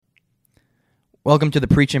Welcome to the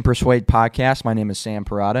Preach and Persuade podcast. My name is Sam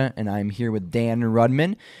Parada, and I'm here with Dan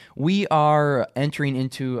Rudman. We are entering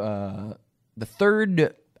into the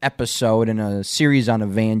third episode in a series on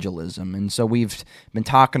evangelism, and so we've been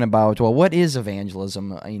talking about, well, what is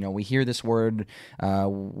evangelism? We hear this word,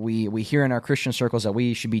 we hear in our Christian circles that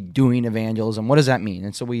we should be doing evangelism. What does that mean?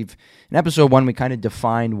 And so in episode 1, we kind of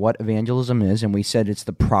defined what evangelism is, and we said it's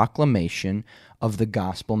the proclamation of the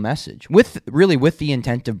gospel message, with the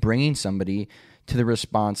intent of bringing somebody to the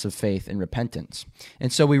response of faith and repentance.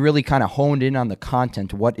 And so we really kind of honed in on the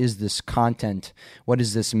content. What is this content? What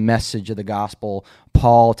is this message of the gospel?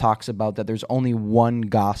 Paul talks about that there's only one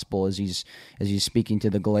gospel as he's speaking to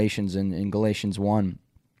the Galatians in Galatians 1.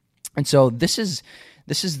 And so this is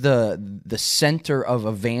the center of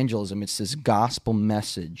evangelism. It's this gospel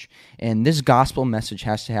message, and this gospel message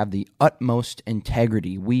has to have the utmost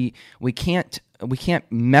integrity. We can't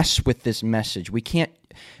mess with this message. We can't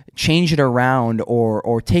change it around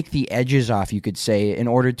or take the edges off, you could say, in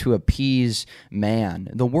order to appease man.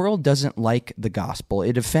 The world doesn't like the gospel.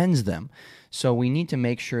 It offends them. So we need to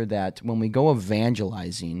make sure that when we go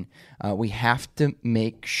evangelizing, we have to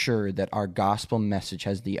make sure that our gospel message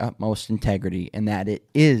has the utmost integrity and that it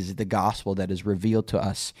is the gospel that is revealed to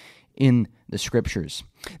us in the scriptures.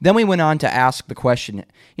 Then we went on to ask the question,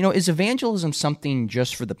 is evangelism something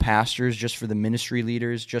just for the pastors, just for the ministry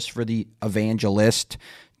leaders, just for the evangelist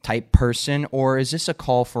type person, or is this a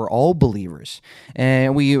call for all believers?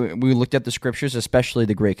 And we looked at the scriptures, especially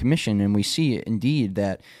the Great Commission, and we see indeed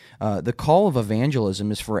that the call of evangelism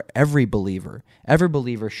is for every believer. Every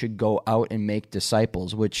believer should go out and make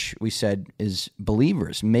disciples, which we said is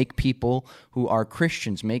believers. Make people who are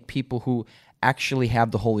Christians, make people who actually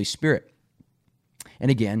have the Holy Spirit.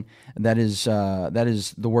 And again, that is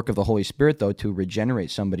the work of the Holy Spirit, though, to regenerate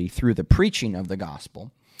somebody through the preaching of the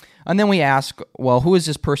gospel. And then we ask, well, who is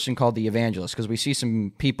this person called the evangelist? Because we see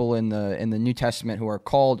some people in the New Testament who are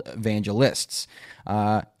called evangelists.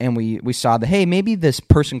 And we saw that, hey, maybe this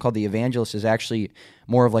person called the evangelist is actually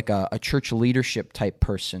more of like a church leadership type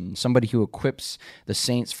person, somebody who equips the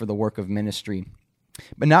saints for the work of ministry.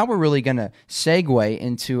 But now we're really going to segue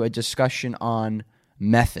into a discussion on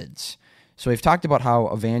methods. So we've talked about how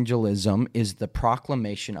evangelism is the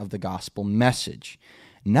proclamation of the gospel message.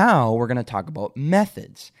 Now we're going to talk about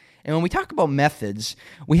methods. And when we talk about methods,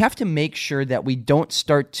 we have to make sure that we don't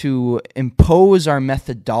start to impose our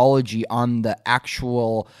methodology on the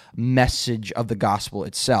actual message of the gospel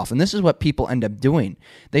itself. And this is what people end up doing.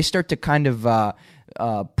 They start to kind of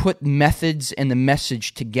put methods and the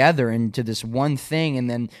message together into this one thing, and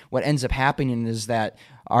then what ends up happening is that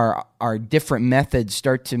our different methods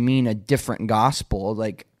start to mean a different gospel.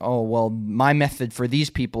 Like, oh, well, my method for these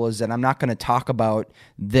people is that I'm not going to talk about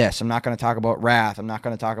this. I'm not going to talk about wrath. I'm not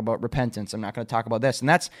going to talk about repentance. I'm not going to talk about this. And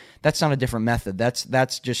that's not a different method.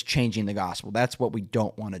 That's just changing the gospel. That's what we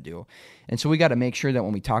don't want to do. And so we got to make sure that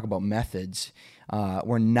when we talk about methods,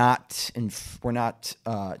 we're not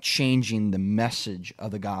changing the message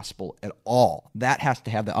of the gospel at all. That has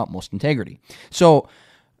to have the utmost integrity. So,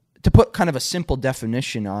 to put kind of a simple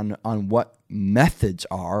definition on what methods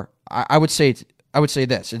are, I would say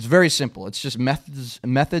this. It's very simple. It's just methods.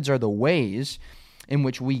 Methods are the ways in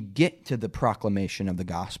which we get to the proclamation of the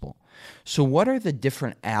gospel. So, what are the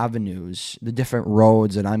different avenues, the different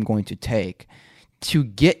roads that I'm going to take to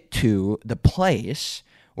get to the place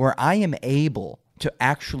where I am able to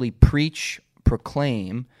actually preach,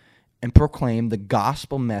 proclaim the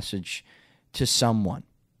gospel message to someone?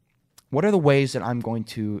 What are the ways that I'm going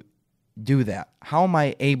to do that? How am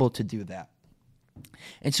I able to do that?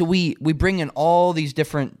 And so we bring in all these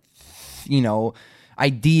different,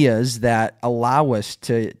 ideas that allow us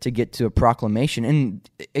to get to a proclamation. And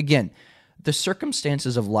again, the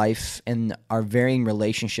circumstances of life and our varying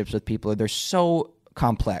relationships with people, they're so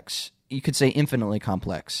complex. You could say infinitely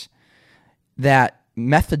complex, that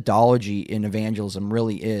methodology in evangelism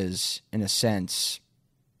really is, in a sense,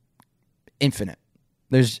 infinite.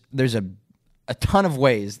 There's a ton of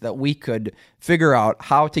ways that we could figure out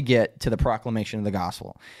how to get to the proclamation of the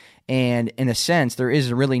gospel. And in a sense, there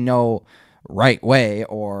is really no right way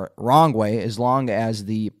or wrong way, as long as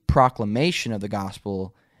the proclamation of the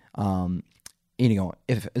gospel, as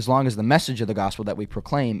long as the message of the gospel that we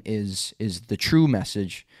proclaim is the true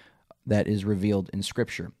message that is revealed in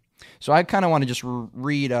Scripture. So I kind of want to just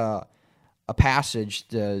read a passage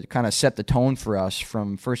to kind of set the tone for us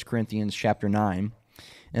from 1 Corinthians chapter 9.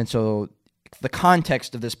 And so the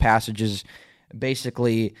context of this passage is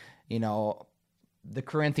basically, the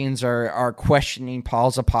Corinthians are questioning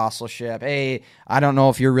Paul's apostleship. Hey, I don't know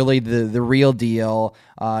if you're really the real deal.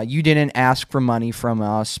 You didn't ask for money from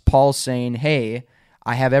us. Paul's saying, hey,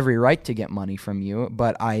 I have every right to get money from you,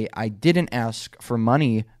 but I didn't ask for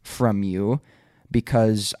money from you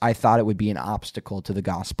because I thought it would be an obstacle to the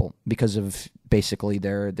gospel because of basically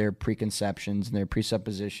their preconceptions and their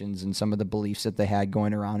presuppositions and some of the beliefs that they had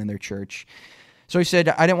going around in their church. So he said,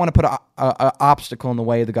 I didn't want to put an obstacle in the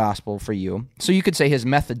way of the gospel for you. So you could say his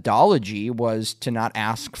methodology was to not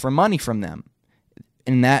ask for money from them.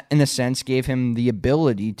 And that, in a sense, gave him the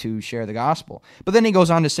ability to share the gospel. But then he goes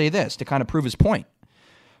on to say this, to kind of prove his point.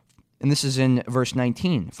 And this is in verse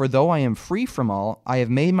 19. For though I am free from all, I have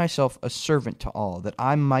made myself a servant to all, that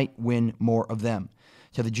I might win more of them.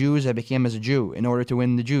 To the Jews I became as a Jew, in order to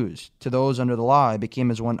win the Jews. To those under the law I became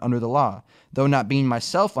as one under the law, though not being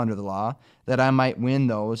myself under the law, that I might win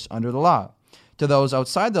those under the law. To those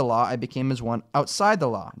outside the law I became as one outside the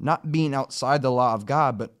law, not being outside the law of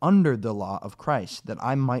God, but under the law of Christ, that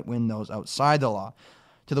I might win those outside the law.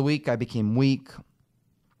 To the weak I became weak,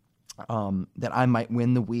 that I might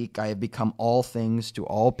win the weak. I have become all things to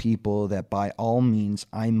all people, that by all means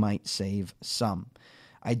I might save some.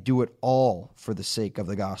 I do it all for the sake of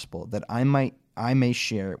the gospel, that I may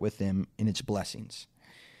share with them in its blessings.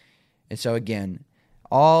 And so again,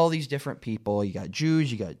 all these different people, you got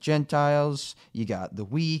Jews, you got Gentiles, you got the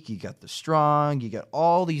weak, you got the strong, you got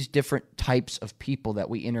all these different types of people that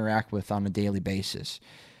we interact with on a daily basis.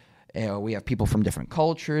 We have people from different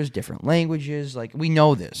cultures, different languages. Like, we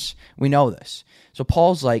know this. So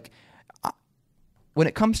Paul's like, when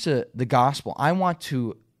it comes to the gospel, I want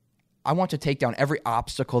to take down every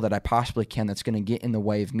obstacle that I possibly can that's going to get in the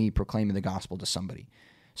way of me proclaiming the gospel to somebody.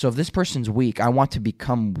 So if this person's weak, I want to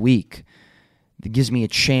become weak. That gives me a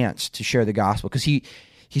chance to share the gospel. Because he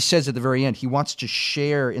says at the very end, he wants to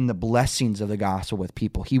share in the blessings of the gospel with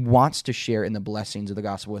people. He wants to share in the blessings of the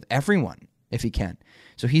gospel with everyone, if he can.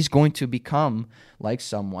 So he's going to become like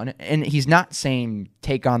someone, and he's not saying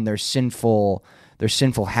take on their sinful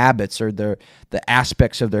habits or the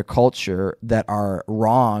aspects of their culture that are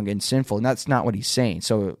wrong and sinful, and that's not what he's saying.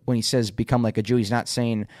 So when he says become like a Jew, he's not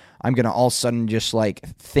saying I'm going to all of a sudden just like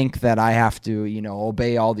think that I have to,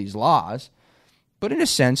 obey all these laws. But in a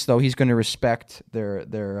sense, though, he's going to respect their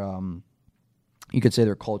you could say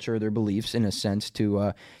their culture, their beliefs, in a sense,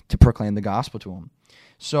 to proclaim the gospel to them.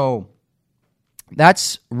 So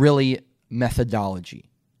that's really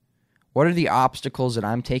methodology. What are the obstacles that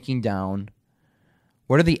I'm taking down?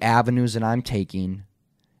 What are the avenues that I'm taking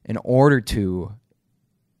in order to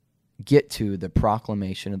get to the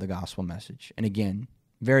proclamation of the gospel message? And again,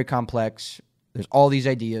 very complex. There's all these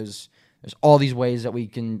ideas. There's all these ways that we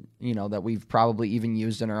can, that we've probably even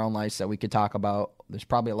used in our own lives that we could talk about. There's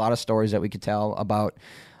probably a lot of stories that we could tell about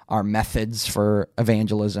our methods for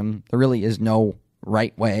evangelism. There really is no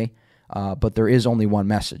right way, but there is only one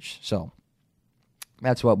message. So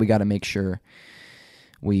that's what we got to make sure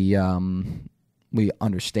we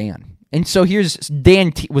understand. And so here's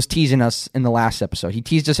Dan was teasing us in the last episode. He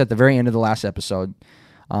teased us at the very end of the last episode.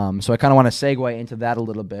 So I kind of want to segue into that a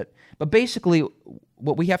little bit. But basically,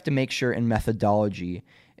 what we have to make sure in methodology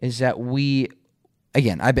is that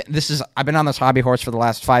I've been on this hobby horse for the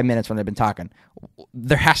last 5 minutes when I've been talking.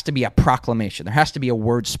 There has to be a proclamation. There has to be a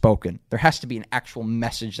word spoken. There has to be an actual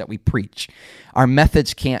message that we preach. Our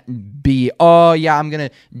methods can't be, I'm going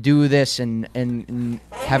to do this and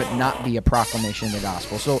have it not be a proclamation of the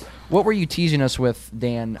gospel. So what were you teasing us with,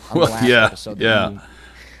 Dan, on the last episode?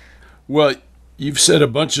 Well, you've said a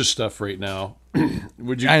bunch of stuff right now.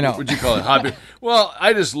 Would you call it hobby? Well,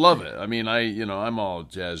 I just love it. I mean, I'm all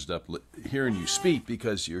jazzed up hearing you speak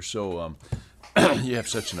because you're so you have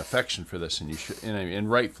such an affection for this, and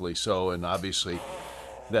rightfully so. And obviously,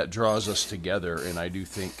 that draws us together. And I do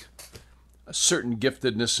think a certain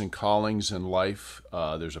giftedness and callings in life.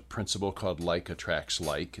 There's a principle called like attracts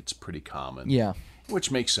like. It's pretty common. Yeah, which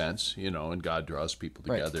makes sense, and God draws people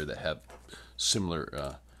together that have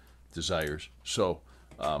similar desires. So.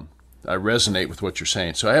 I resonate with what you're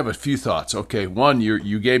saying. So I have a few thoughts. Okay, one, you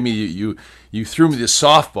threw me this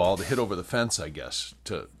softball to hit over the fence, I guess,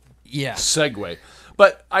 to segue.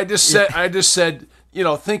 But I just said,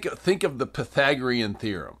 think of the Pythagorean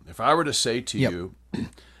theorem. If I were to say to you,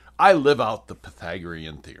 I live out the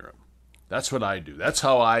Pythagorean theorem. That's what I do. That's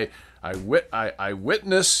how I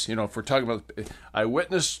witness. If we're talking about, I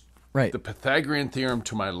witness the Pythagorean theorem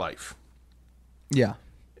to my life. Yeah.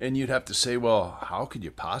 And you'd have to say, well, how could you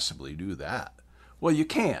possibly do that? Well, you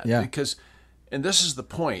can't because, and this is the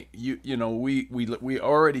point. We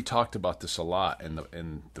already talked about this a lot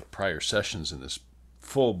in the prior sessions in this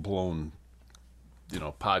full blown,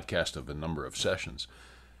 podcast of a number of sessions.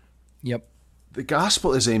 Yep. The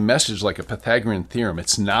gospel is a message like a Pythagorean theorem.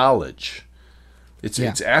 It's knowledge.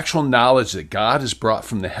 It's actual knowledge that God has brought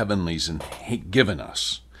from the heavenlies and given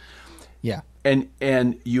us. Yeah.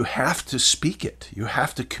 And you have to speak it. You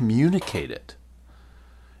have to communicate it.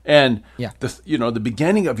 And the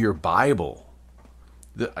beginning of your Bible,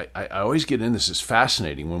 I always get in this. It's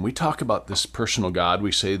fascinating. When we talk about this personal God,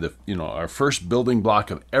 we say that our first building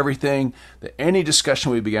block of everything, that any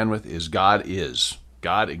discussion we begin with is God is.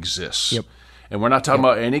 God exists. Yep. And we're not talking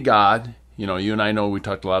about any God. You and I know we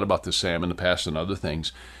talked a lot about this, Sam, in the past and other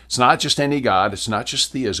things. It's not just any God. It's not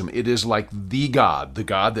just theism. It is like the God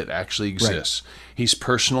that actually exists. Right. He's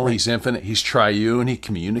personal. Right. He's infinite. He's triune. He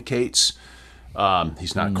communicates.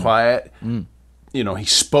 He's not quiet. He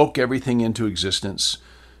spoke everything into existence.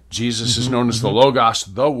 Jesus is known as the Logos,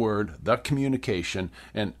 the Word, the communication.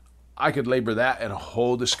 And I could labor that in a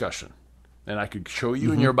whole discussion. And I could show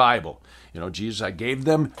you in your Bible. Jesus, I gave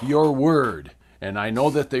them your word. And I know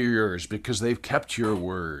that they're yours because they've kept your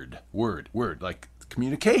word, like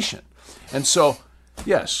communication. And so,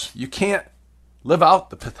 yes, you can't live out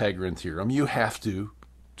the Pythagorean theorem. You have to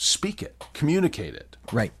speak it, communicate it.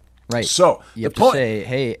 Right. So you have to say,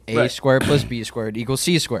 hey, A squared plus B squared equals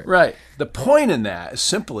C squared. Right. The point in that is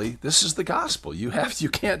simply, this is the gospel. You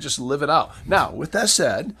can't just live it out. Now, with that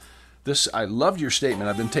said, I loved your statement.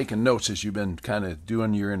 I've been taking notes as you've been kind of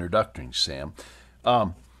doing your introductory, Sam.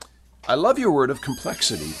 I love your word of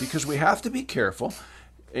complexity because we have to be careful.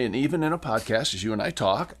 And even in a podcast, as you and I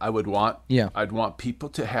talk, I'd want people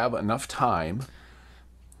to have enough time.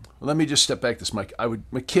 Let me just step back this, Mike.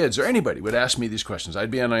 My kids or anybody would ask me these questions. I'd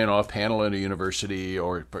be on a panel at a university,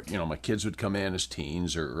 or my kids would come in as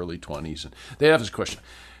teens or early 20s, and they'd have this question.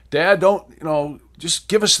 Dad, just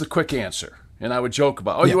give us the quick answer. And I would joke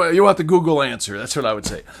about, you want the Google answer. That's what I would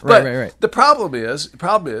say. Right. The problem is,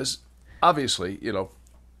 obviously,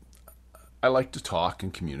 I like to talk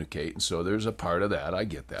and communicate, and so there's a part of that. I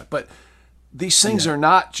get that. But these things are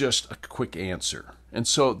not just a quick answer. And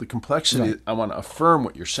so the complexity, I want to affirm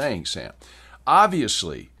what you're saying, Sam.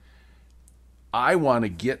 Obviously, I want to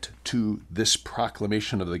get to this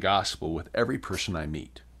proclamation of the gospel with every person I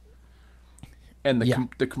meet. And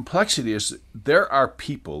the complexity is there are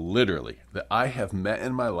people, literally, that I have met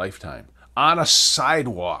in my lifetime on a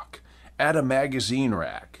sidewalk, at a magazine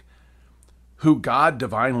rack, who God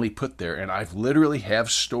divinely put there. And I've literally have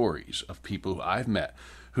stories of people who I've met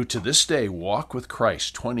who to this day walk with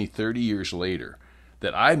Christ 20, 30 years later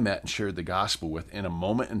that I met and shared the gospel with in a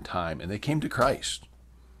moment in time, and they came to Christ.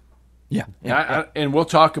 And we'll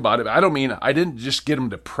talk about it. I didn't just get them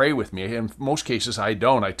to pray with me. In most cases, I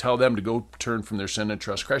don't. I tell them to go turn from their sin and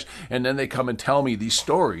trust Christ, and then they come and tell me these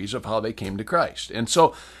stories of how they came to Christ. And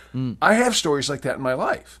so I have stories like that in my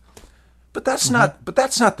life. But that's not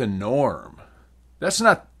the norm.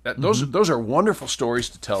 Those are wonderful stories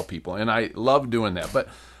to tell people, and I love doing that. But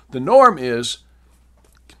the norm is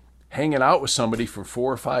hanging out with somebody for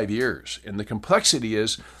 4 or 5 years, and the complexity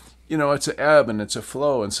is, it's an ebb and it's a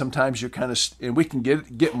flow, and sometimes you're kind of, and we can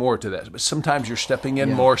get more to that, but sometimes you're stepping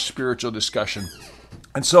in more spiritual discussion,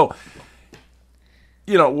 and so,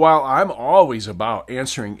 while I'm always about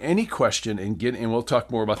answering any question and we'll talk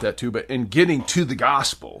more about that too, but in getting to the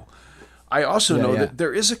gospel. I also know that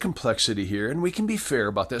there is a complexity here, and we can be fair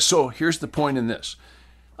about this. So here's the point in this.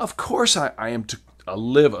 Of course, I am to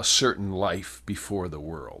live a certain life before the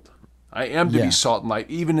world. I am to be salt and light,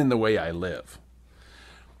 even in the way I live.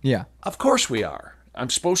 Yeah. Of course we are. I'm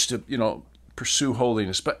supposed to, pursue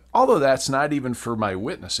holiness. But although that's not even for my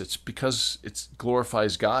witness, it's because it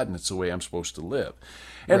glorifies God, and it's the way I'm supposed to live.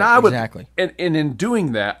 And exactly. And in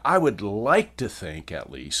doing that, I would like to think,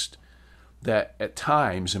 at least, that at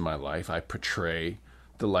times in my life I portray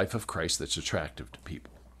the life of Christ that's attractive to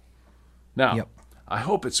people. Now, I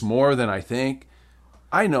hope it's more than I think.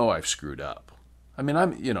 I know I've screwed up.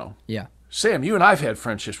 Sam, you and I've had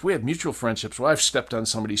friendships. We have mutual friendships where I've stepped on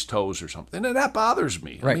somebody's toes or something, and that bothers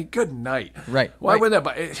me. Right. Good night. Right. Why would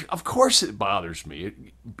that? Of course it bothers me. It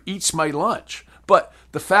eats my lunch. But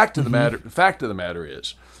the fact of the matter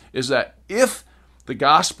is that if the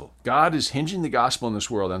gospel, God is hinging the gospel in this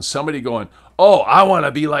world on somebody going, I want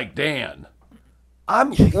to be like Dan.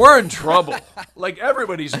 We're in trouble. Like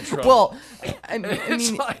everybody's in trouble. Well, I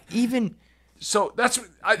mean even so that's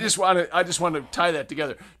I just want to tie that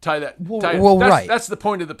together. That's the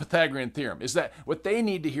point of the Pythagorean theorem, is that what they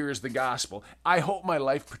need to hear is the gospel. I hope my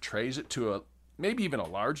life portrays it to maybe even a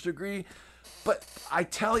large degree, but I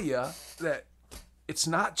tell you that it's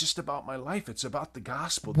not just about my life. It's about the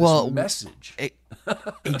gospel, this message.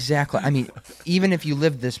 Exactly. I mean, even if you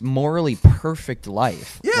live this morally perfect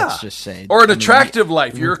life, let's just say. Or an attractive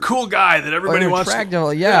life. You're a cool guy that everybody wants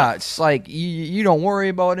to. It's like you don't worry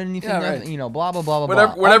about anything, blah, blah, blah,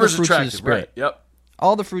 blah, Whatever's attractive. Right. Yep.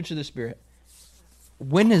 all the fruits of the Spirit.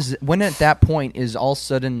 When at that point is all of a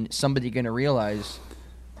sudden somebody going to realize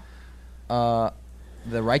the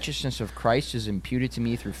righteousness of Christ is imputed to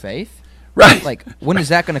me through faith? Right. Like, when is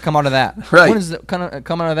that going to come out of that? Right. When is it going to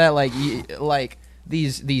come out of that? Like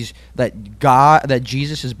these that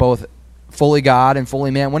Jesus is both fully God and fully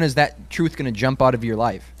man. When is that truth going to jump out of your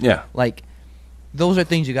life? Yeah. Like, those are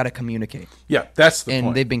things you got to communicate. Yeah, that's the point.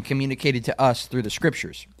 And they've been communicated to us through the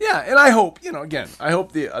Scriptures. Yeah, and I hope, again, I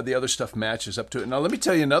hope the other stuff matches up to it. Now, let me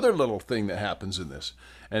tell you another little thing that happens in this.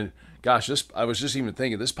 And gosh, I was just even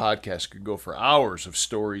thinking this podcast could go for hours of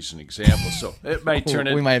stories and examples. So it might turn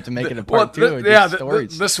in. We might have to make it a part two.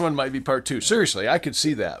 This one might be part two. Seriously, I could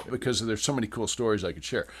see that because there's so many cool stories I could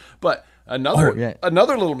share. But another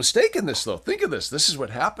little mistake in this, though. Think of this. This is what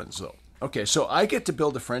happens, though. Okay, so I get to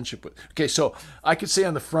build a friendship with. Okay, so I could say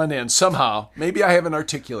on the front end somehow, maybe I haven't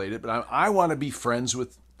articulated, but I want to be friends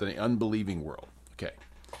with the unbelieving world. Okay.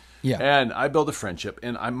 Yeah. And I build a friendship,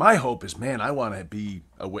 and my hope is, man, I want to be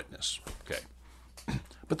a witness. Okay.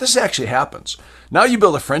 But this actually happens. Now you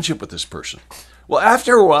build a friendship with this person. Well,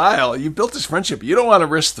 after a while, you built this friendship. You don't want to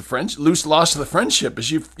risk the loss of the friendship,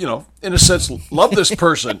 as you've, in a sense, love this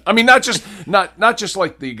person. I mean, not just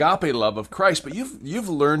like the agape love of Christ, but you've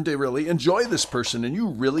learned to really enjoy this person, and you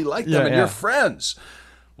really like them, and you're friends.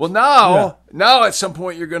 Well, now at some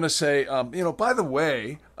point you're going to say, by the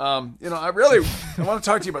way, I want to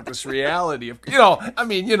talk to you about this reality of, you know what I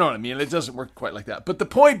mean? It doesn't work quite like that. But the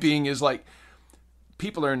point being is, like,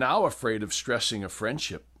 people are now afraid of stressing a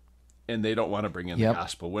friendship, and they don't want to bring in the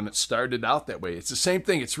gospel when it started out that way. It's the same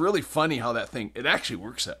thing. It's really funny how it actually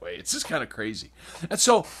works that way. It's just kind of crazy. And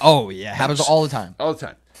so, happens all the time. All the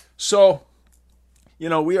time. So,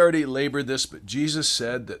 we already labored this, but Jesus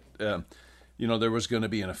said that, there was going to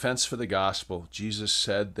be an offense for the gospel. Jesus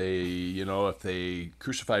said if they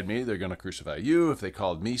crucified me, they're going to crucify you. If they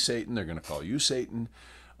called me Satan, they're going to call you Satan.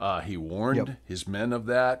 He warned his men of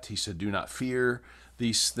that. He said, do not fear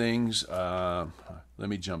these things. Let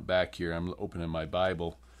me jump back here. I'm opening my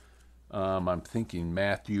Bible. I'm thinking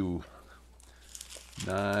Matthew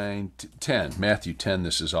 9-10. Matthew 10,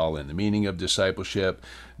 this is all in. The meaning of discipleship.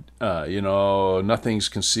 Nothing's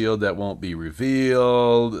concealed that won't be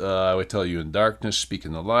revealed. I would tell you in darkness, speak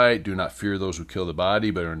in the light. Do not fear those who kill the body,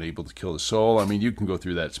 but are unable to kill the soul. I mean, you can go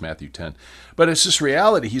through that. It's Matthew 10. But it's this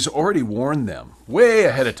reality. He's already warned them way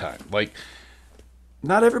ahead of time. Like,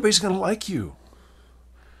 not everybody's going to like you.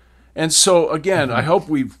 And so, again, I hope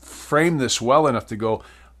we've framed this well enough to go,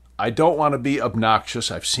 I don't want to be obnoxious.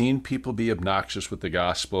 I've seen people be obnoxious with the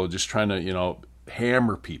gospel, just trying to,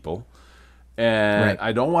 hammer people. And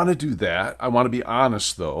I don't want to do that. I want to be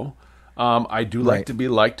honest, though. I do like to be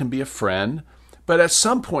liked and be a friend. But at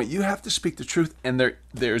some point, you have to speak the truth. And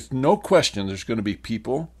there's no question there's going to be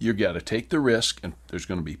people, you got to take the risk, and there's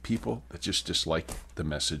going to be people that just dislike the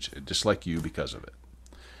message, dislike you because of it.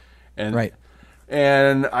 And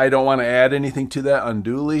And I don't want to add anything to that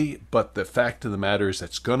unduly, but the fact of the matter is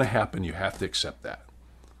that's going to happen. You have to accept that.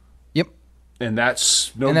 Yep. And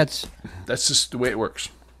that's just the way it works.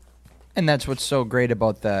 And that's what's so great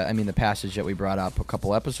about the passage that we brought up a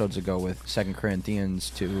couple episodes ago with 2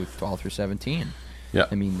 Corinthians 2:12-17. Yeah.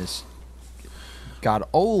 God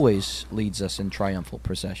always leads us in triumphal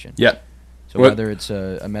procession. Yeah. So whether it's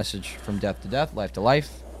a message from death to death, life to life,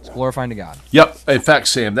 it's glorifying to God. Yep. In fact,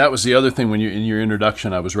 Sam, that was the other thing when in your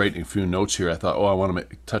introduction, I was writing a few notes here. I thought, I want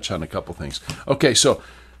to touch on a couple things. Okay, so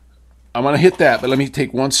I want to hit that, but let me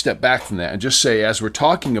take one step back from that and just say, as we're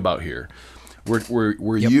talking about here,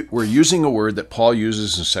 we're using a word that Paul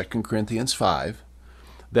uses in 2 Corinthians 5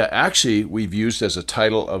 that actually we've used as a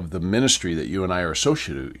title of the ministry that you and I are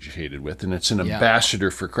associated with, and it's an ambassador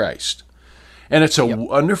for Christ. And it's a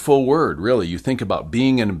wonderful word, really. You think about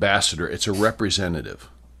being an ambassador, it's a representative.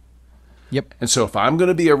 Yep. And so if I'm going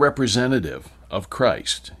to be a representative of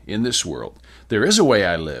Christ in this world, there is a way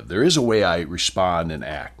I live. There is a way I respond and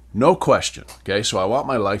act. No question. Okay, so I want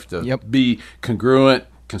my life to be congruent,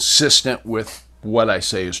 consistent with what I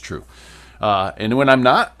say is true. And when I'm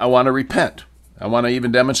not, I want to repent. I want to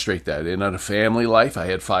even demonstrate that. In a family life, I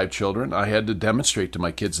had 5 children. I had to demonstrate to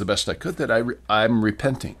my kids the best I could that I'm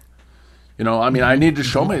repenting. I need to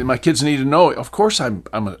show my kids need to know. Of course,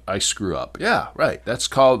 I screw up. Yeah, right. That's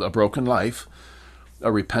called a broken life,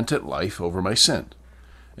 a repentant life over my sin,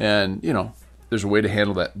 and there's a way to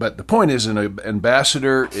handle that. But the point is, an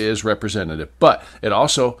ambassador is representative, but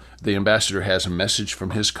the ambassador has a message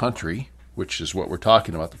from his country, which is what we're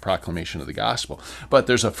talking about, the proclamation of the gospel. But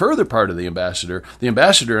there's a further part of the ambassador. The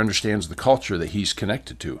ambassador understands the culture that he's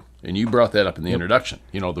connected to, and you brought that up in the introduction.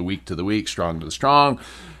 The weak to the weak, strong to the strong.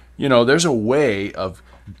 There's a way of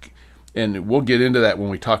and we'll get into that when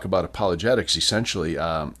we talk about apologetics, essentially.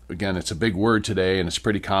 Again, it's a big word today, and it's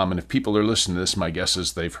pretty common. If people are listening to this, my guess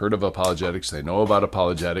is they've heard of apologetics, they know about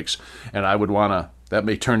apologetics, and I would want to, that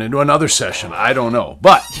may turn into another session. I don't know.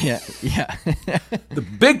 But yeah. the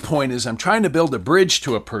big point is I'm trying to build a bridge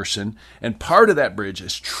to a person, and part of that bridge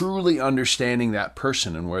is truly understanding that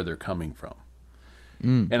person and where they're coming from.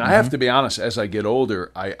 And I have to be honest, as I get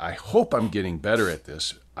older, I hope I'm getting better at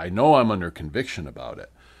this. I know I'm under conviction about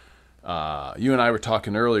it. You and I were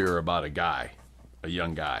talking earlier about a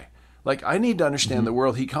young guy. Like, I need to understand the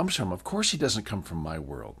world he comes from. Of course he doesn't come from my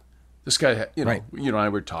world. This guy, you know, you and I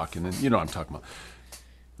were talking, and you know what I'm talking about.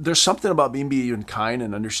 There's something about being kind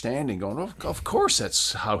and understanding, going, oh, of course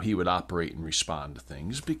that's how he would operate and respond to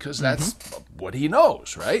things, because that's what he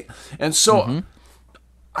knows, right? And so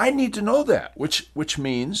I need to know that, which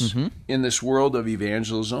means in this world of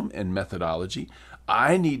evangelism and methodology,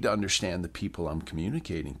 I need to understand the people I'm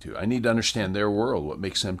communicating to. I need to understand their world, what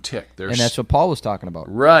makes them tick. And that's what Paul was talking about.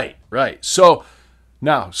 Right. So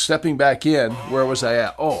now, stepping back in, where was I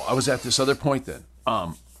at? Oh, I was at this other point then,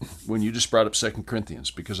 when you just brought up 2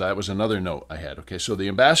 Corinthians, because that was another note I had. Okay, so the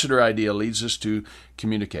ambassador idea leads us to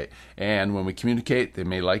communicate. And when we communicate, they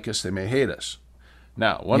may like us, they may hate us.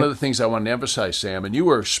 Now, one of the things I wanted to emphasize, Sam, and you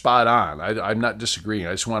were spot on. I'm not disagreeing.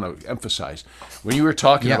 I just want to emphasize. When you were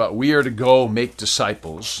talking about we are to go make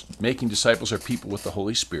disciples, making disciples are people with the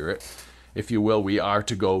Holy Spirit, if you will, we are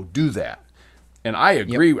to go do that. And I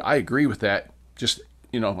agree. I agree with that, just,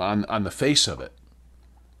 you know, on the face of it.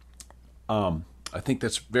 I think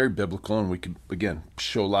that's very biblical, and we could, again,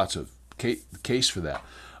 show lots of case for that.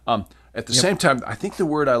 At the same time, I think the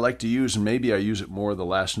word I like to use, and maybe I use it more the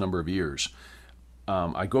last number of years,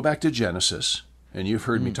 I go back to Genesis, and you've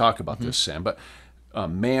heard me talk about this, Sam, but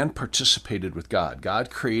man participated with God. God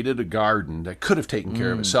created a garden that could have taken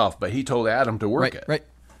care of itself, but he told Adam to work it.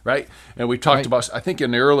 Right? And we talked about, I think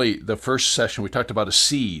in the first session, we talked about a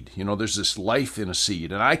seed. You know, there's this life in a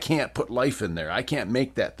seed, and I can't put life in there. I can't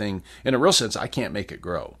make that thing, in a real sense, I can't make it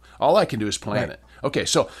grow. All I can do is plant it. Okay,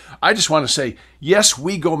 so I just want to say, yes,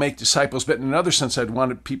 we go make disciples, but in another sense, I'd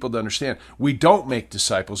want people to understand, we don't make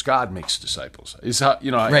disciples, God makes disciples. Is how,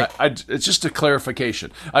 you know, it's just a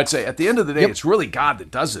clarification. I'd say at the end of the day, it's really God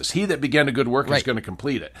that does this. He that began a good work is going to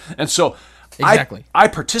complete it. And so I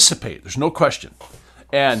participate, there's no question.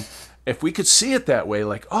 And if we could see it that way,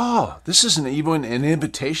 like, oh, this isn't even an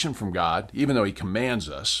invitation from God, even though he commands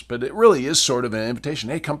us, but it really is sort of an invitation.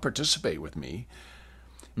 Hey, come participate with me.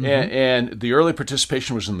 And the early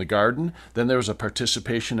participation was in the garden. Then there was a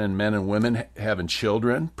participation in men and women having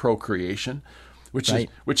children, procreation, which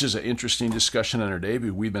is an interesting discussion in our day.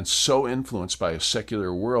 We've been so influenced by a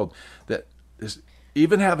secular world that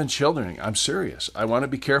even having children, I'm serious. I want to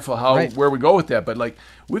be careful where we go with that. But like,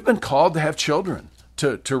 we've been called to have children,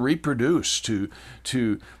 to reproduce, to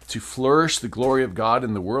flourish the glory of God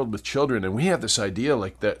in the world with children. And we have this idea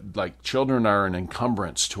like children are an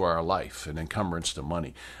encumbrance to our life, an encumbrance to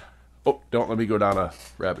money. Oh, don't let me go down a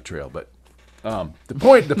rabbit trail. But the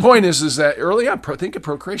point is that early on, think of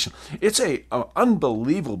procreation. It's a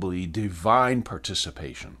unbelievably divine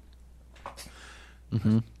participation.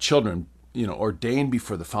 Children, you know, ordained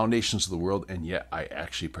before the foundations of the world, and yet I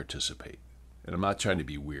actually participate. And I'm not trying to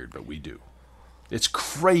be weird, but we do. It's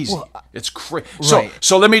crazy. Well, it's crazy.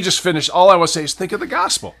 So let me just finish. All I want to say is think of the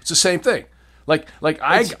gospel. It's the same thing.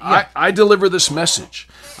 I deliver this message.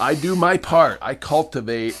 I do my part. I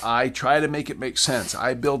cultivate. I try to make it make sense.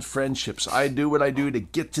 I build friendships. I do what I do to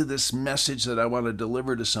get to this message that I want to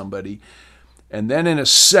deliver to somebody. And then in a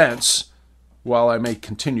sense, while I may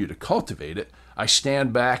continue to cultivate it, I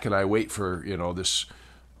stand back and I wait for, you know, this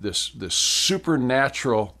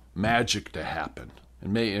supernatural magic to happen.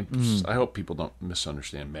 And I hope people don't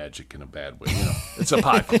misunderstand magic in a bad way. You know, it's a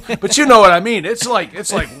podcast, but you know what I mean. It's like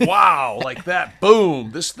wow, like that. Boom,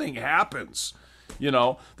 this thing happens. You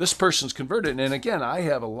know, this person's converted. And again, I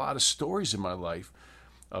have a lot of stories in my life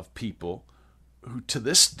of people who, to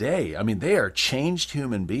this day, I mean, they are changed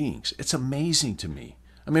human beings. It's amazing to me.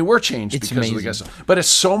 I mean, we're changed because of the gospel, but it's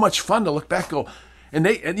so much fun to look back and go. And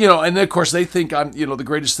then of course they think I'm, you know, the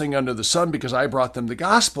greatest thing under the sun because I brought them the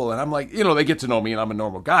gospel. And I'm like, you know, they get to know me and I'm a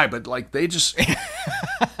normal guy, but like they just,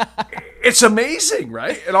 it's amazing,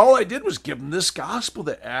 right? And all I did was give them this gospel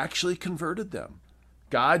that actually converted them.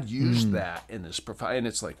 God used that in this profound, and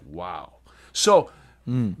it's like, wow. So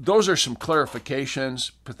those are some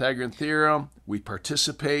clarifications. Pythagorean theorem, we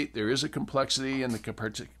participate. There is a complexity in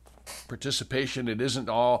the participation. It isn't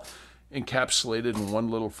all encapsulated in one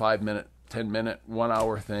little 5-minute 10-minute, 1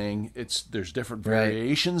 hour thing. There's different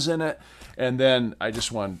variations in it. And then I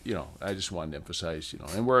just wanted to emphasize,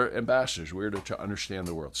 and we're ambassadors. We're to understand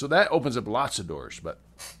the world. So that opens up lots of doors. But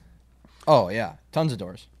oh yeah, tons of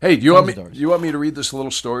doors. Hey, do you want me to read this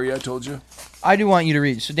little story I told you? I do want you to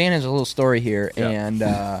read. So Dan has a little story here, and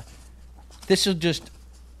this will just,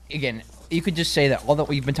 again, you could just say that all that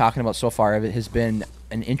we've been talking about so far of it has been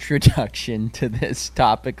an introduction to this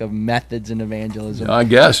topic of methods in evangelism. I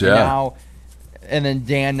guess, yeah. And then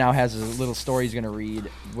Dan now has a little story he's going to read,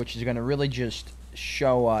 which is going to really just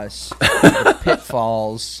show us the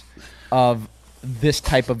pitfalls of this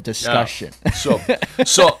type of discussion. Yeah.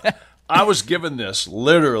 So I was given this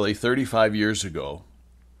literally 35 years ago.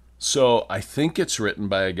 So I think it's written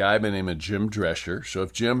by a guy by the name of Jim Drescher. So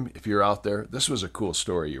if you're out there, this was a cool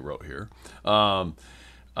story you wrote here.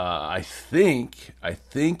 I think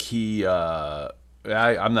he. I'm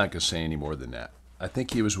not going to say any more than that. I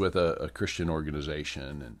think he was with a Christian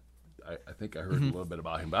organization, and I think I heard a little bit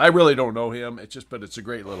about him, but I really don't know him. But it's a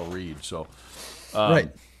great little read. So,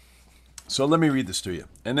 right. So let me read this to you,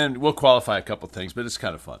 and then we'll qualify a couple things, but it's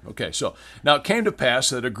kind of fun. Okay, so now it came to pass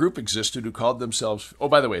that a group existed who called themselves,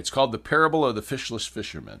 by the way, it's called the Parable of the Fishless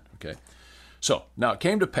Fishermen, okay? So now it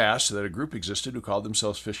came to pass that a group existed who called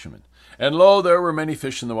themselves fishermen. And lo, there were many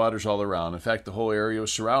fish in the waters all around. In fact, the whole area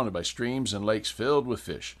was surrounded by streams and lakes filled with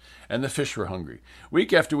fish. And the fish were hungry.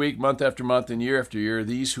 Week after week, month after month, and year after year,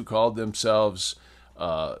 these who called themselves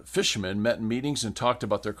fishermen met in meetings and talked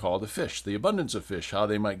about their call to fish, the abundance of fish, how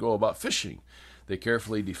they might go about fishing. They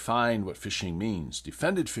carefully defined what fishing means,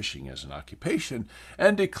 defended fishing as an occupation,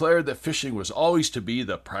 and declared that fishing was always to be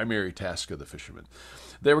the primary task of the fishermen.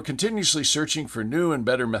 They were continuously searching for new and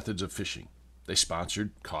better methods of fishing. They sponsored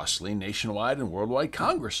costly nationwide and worldwide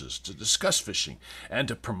congresses to discuss fishing and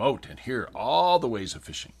to promote and hear all the ways of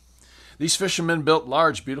fishing. These fishermen built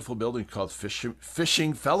large, beautiful buildings called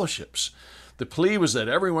fishing fellowships. The plea was that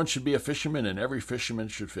everyone should be a fisherman and every fisherman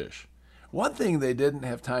should fish. One thing they didn't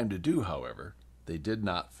have time to do, however, they did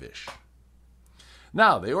not fish.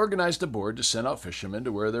 Now, they organized a board to send out fishermen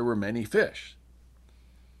to where there were many fish.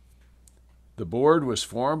 The board was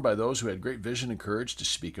formed by those who had great vision and courage to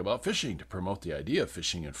speak about fishing, to promote the idea of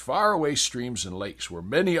fishing in faraway streams and lakes where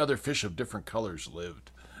many other fish of different colors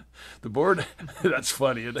lived. The board, that's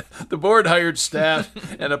funny, the board hired staff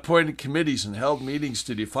and appointed committees and held meetings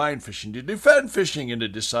to define fishing, to defend fishing, and to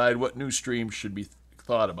decide what new streams should be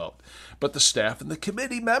thought about. But the staff and the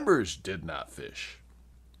committee members did not fish.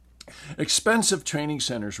 Expensive training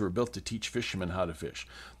centers were built to teach fishermen how to fish.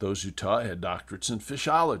 Those who taught had doctorates in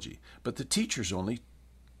fishology, but the teachers only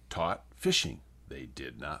taught fishing. They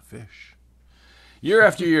did not fish. Year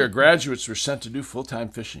after year, graduates were sent to do full-time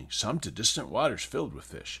fishing, some to distant waters filled with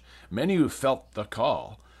fish. Many who felt the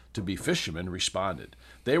call to be fishermen responded.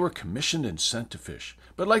 They were commissioned and sent to fish.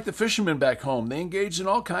 But like the fishermen back home, they engaged in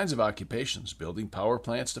all kinds of occupations, building power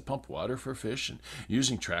plants to pump water for fish and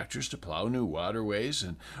using tractors to plow new waterways.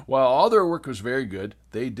 And while all their work was very good,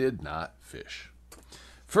 they did not fish.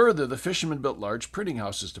 Further, the fishermen built large printing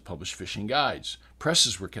houses to publish fishing guides.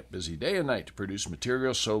 Presses were kept busy day and night to produce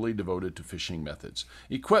material solely devoted to fishing methods,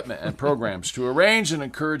 equipment, and programs to arrange and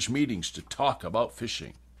encourage meetings to talk about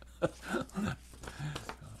fishing.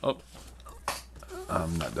 Oh,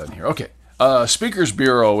 I'm not done here. Okay. Speakers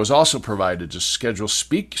Bureau was also provided to schedule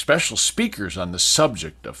special speakers on the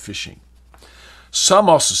subject of fishing. Some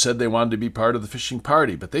also said they wanted to be part of the fishing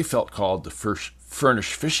party, but they felt called to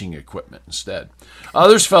furnish fishing equipment instead.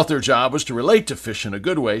 Others felt their job was to relate to fish in a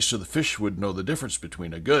good way so the fish would know the difference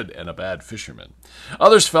between a good and a bad fisherman.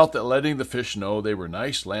 Others felt that letting the fish know they were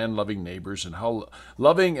nice, land-loving neighbors and how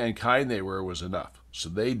loving and kind they were was enough, so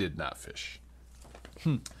they did not fish.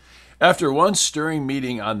 After one stirring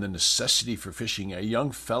meeting on the necessity for fishing, a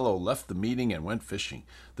young fellow left the meeting and went fishing.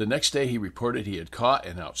 The next day he reported he had caught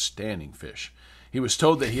an outstanding fish. He was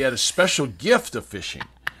told that he had a special gift of fishing.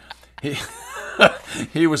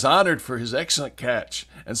 He was honored for his excellent catch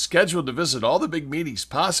and scheduled to visit all the big meetings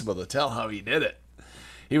possible to tell how he did it.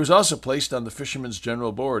 He was also placed on the Fishermen's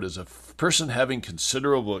General Board as a person having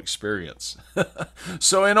considerable experience.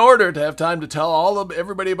 So in order to have time to tell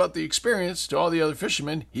everybody about the experience to all the other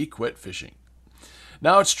fishermen, he quit fishing.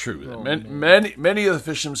 Now it's true that many of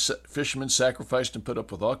the fishermen sacrificed and put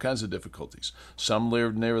up with all kinds of difficulties. Some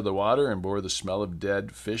lived near the water and bore the smell of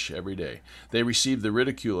dead fish every day. They received the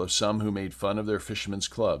ridicule of some who made fun of their fishermen's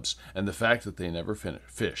clubs and the fact that they never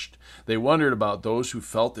fished. They wondered about those who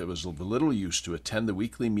felt it was of little use to attend the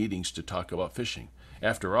weekly meetings to talk about fishing.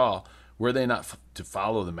 After all, were they not to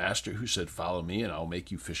follow the master who said, "Follow me and I'll make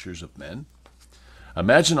you fishers of men"?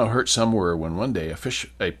 Imagine how hurt some were when one day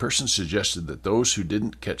a person suggested that those who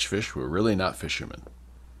didn't catch fish were really not fishermen,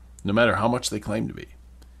 no matter how much they claimed to be.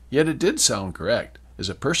 Yet it did sound correct. Is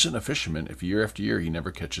a person a fisherman if year after year he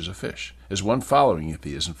never catches a fish? Is one following if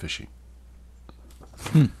he isn't fishing?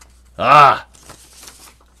 Ah!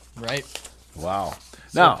 Right. Wow.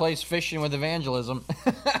 So Now, replace fishing with evangelism.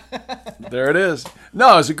 there it is.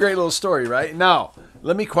 No, it's a great little story, right? Now,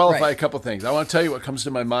 let me qualify Right. a couple things. I want to tell you what comes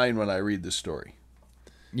to my mind when I read this story.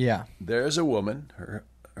 Yeah. There is a woman,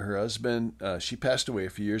 her husband, she passed away a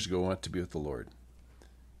few years ago, went to be with the Lord.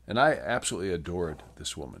 And I absolutely adored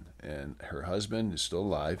this woman. And her husband is still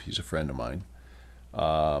alive. He's a friend of mine.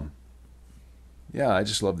 Yeah, I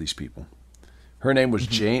just love these people. Her name was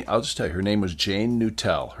Jane. I'll just tell you, her name was Jane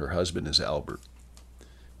Newtell. Her husband is Albert.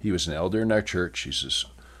 He was an elder in our church. He's this,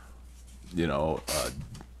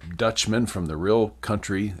 Dutchman from the real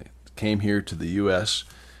country, came here to the U.S.,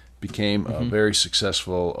 became a very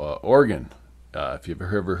successful organ. If you've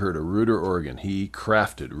ever heard of Ruder organ, he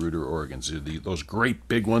crafted Ruder organs. Those great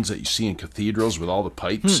big ones that you see in cathedrals with all the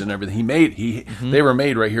pipes and everything. They were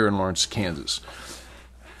made right here in Lawrence, Kansas.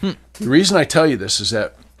 The reason I tell you this is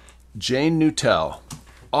that Jane Newtell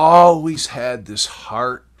always had this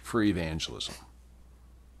heart for evangelism.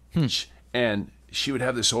 And she would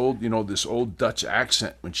have this old Dutch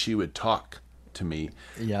accent when she would talk to me.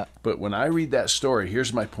 Yeah. But when I read that story,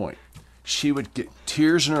 here's my point. She would get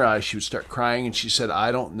tears in her eyes. She would start crying, and she said,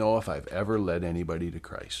 I don't know if I've ever led anybody to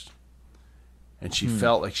Christ. And she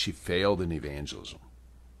felt like she failed in evangelism.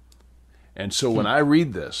 And so when I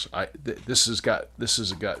read this, this has got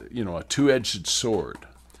a two-edged sword.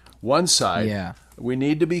 One side, we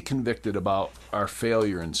need to be convicted about our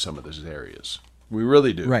failure in some of those areas. We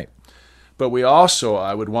really do. Right. But we also,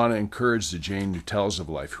 I would want to encourage the Jane Newtells of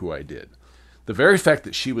life, who I did. The very fact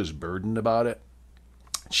that she was burdened about it,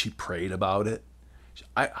 she prayed about it.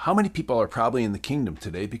 How many people are probably in the kingdom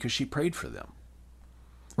today because she prayed for them?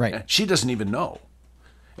 Right. And she doesn't even know.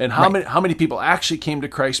 And how many people actually came to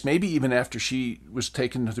Christ, maybe even after she was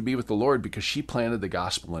taken to be with the Lord, because she planted the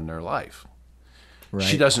gospel in their life? Right.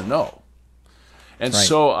 She doesn't know. And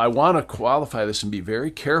so I want to qualify this and be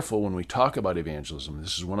very careful when we talk about evangelism.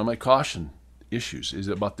 This is one of my caution issues, is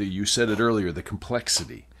about you said it earlier, the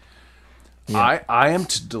complexity. Yeah. I am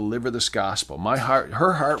to deliver this gospel.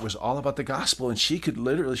 Her heart was all about the gospel, and she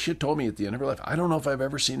had told me at the end of her life, I don't know if I've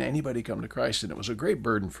ever seen anybody come to Christ, and it was a great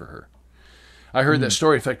burden for her. I heard that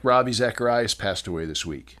story. In fact, Ravi Zacharias passed away this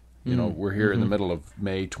week. We're here in the middle of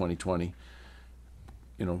May 2020.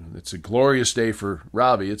 It's a glorious day for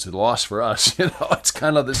Ravi. It's a loss for us. It's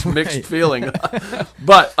kind of this mixed feeling.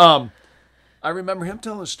 But I remember him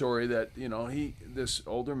telling a story that, this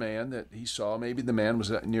older man that he saw, maybe the man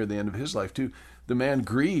was near the end of his life too. The man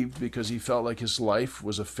grieved because he felt like his life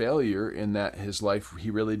was a failure, in that his life,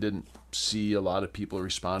 he really didn't see a lot of people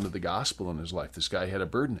respond to the gospel in his life. This guy had a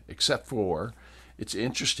burden, except for, it's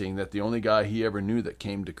interesting that the only guy he ever knew that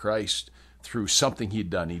came to Christ through something he'd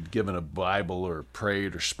done, he'd given a Bible or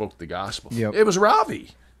prayed or spoke the gospel. Yep. It was Ravi.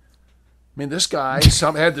 I mean, this guy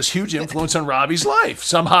had this huge influence on Ravi's life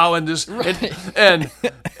somehow, and it's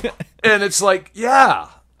like, yeah.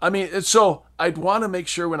 I mean, so I'd want to make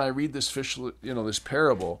sure when I read this this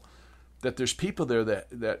parable, that there's people there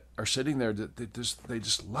that are sitting there that they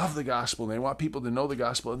just love the gospel, and they want people to know the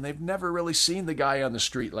gospel, and they've never really seen the guy on the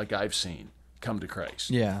street like I've seen come to Christ.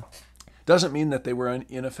 Yeah. Doesn't mean that they were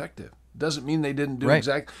ineffective. Doesn't mean they didn't do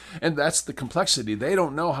exact. And that's the complexity. They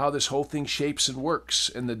don't know how this whole thing shapes and works,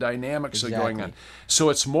 and the dynamics are going on. So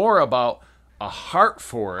it's more about a heart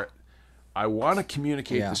for it. I want to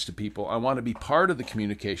communicate this to people. I want to be part of the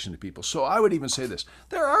communication to people. So I would even say this.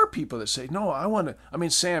 There are people that say, no,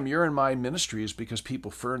 Sam, you're in my ministry is because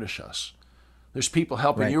people furnish us. There's people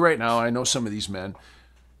helping you right now. I know some of these men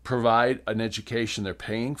provide an education. They're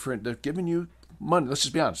paying for it. They're giving you money. Let's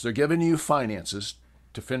just be honest. They're giving you finances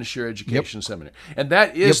to finish your education seminary. And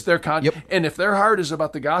that is their and if their heart is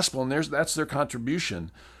about the gospel, and that's their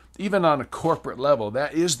contribution, even on a corporate level,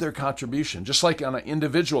 that is their contribution. Just like on an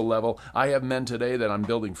individual level, I have men today that I'm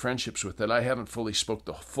building friendships with that I haven't fully spoke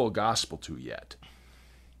the full gospel to yet.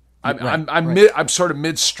 I'm sort of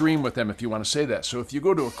midstream with them, if you want to say that. So if you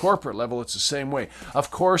go to a corporate level, it's the same way.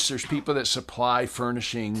 Of course, there's people that supply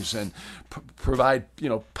furnishings and provide,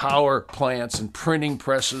 power plants and printing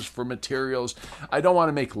presses for materials. I don't want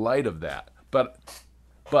to make light of that, but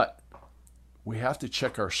we have to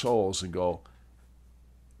check our souls and go,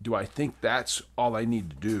 do I think that's all I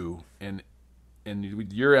need to do? And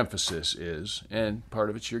your emphasis is, and part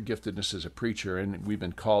of it's your giftedness as a preacher, and we've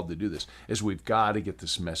been called to do this, is we've got to get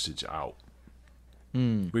this message out.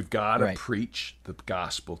 We've got to preach the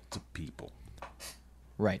gospel to people.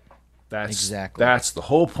 Right. Exactly. Exactly. That's the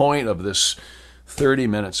whole point of this 30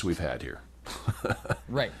 minutes we've had here.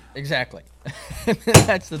 Right. Exactly.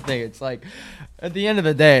 That's the thing. It's like, at the end of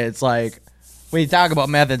the day, it's like, when you talk about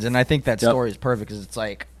methods, and I think that story is perfect, because it's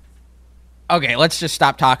like, okay, let's just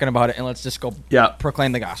stop talking about it and let's just go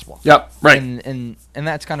proclaim the gospel. Yep. Right. And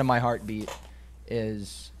that's kind of my heartbeat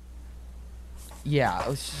is,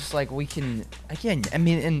 it's just like we can, again, I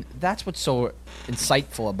mean, and that's what's so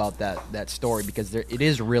insightful about that story, because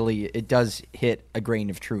it does hit a grain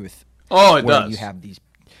of truth. Oh, it where does. You have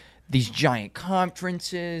these giant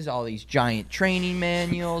conferences, all these giant training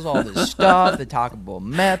manuals, all this stuff, the talkable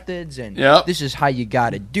methods, and this is how you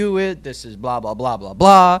got to do it. This is blah, blah, blah, blah,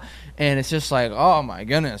 blah. And it's just like, oh, my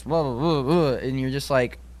goodness, blah, blah, blah, blah. And you're just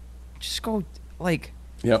like, just go, like.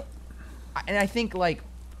 Yep. And I think, like,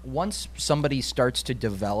 once somebody starts to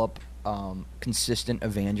develop consistent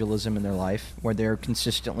evangelism in their life, where they're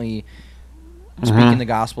consistently speaking the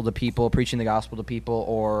gospel to people, preaching the gospel to people,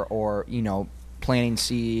 or planting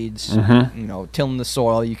seeds, tilling the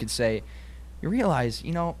soil, you could say, you realize,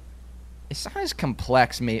 it's not as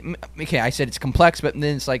complex. Okay, I said it's complex, but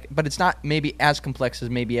then it's like, but it's not maybe as complex as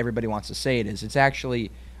maybe everybody wants to say it is. It's actually,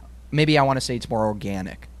 maybe I want to say it's more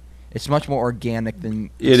organic. It's much more organic than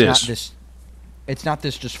it's not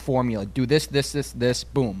this just formula. Do this,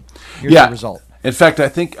 boom. Here's the result. In fact, I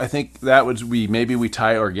think that would be, maybe we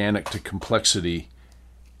tie organic to complexity.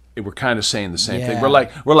 We're kind of saying the same thing. We're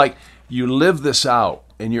like, you live this out,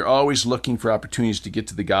 and you're always looking for opportunities to get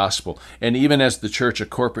to the gospel. And even as the church, a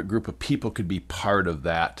corporate group of people could be part of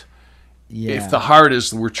that. Yeah. If the heart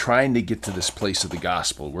is, we're trying to get to this place of the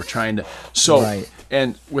gospel. We're trying to,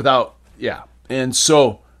 and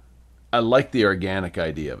so I like the organic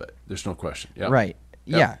idea of it. There's no question. Yep. Right.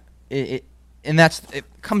 Yep. Yeah.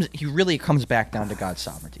 He really comes back down to God's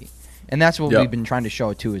sovereignty. And that's what we've been trying to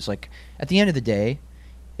show too, is like, at the end of the day,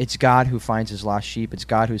 it's God who finds his lost sheep. It's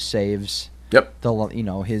God who saves his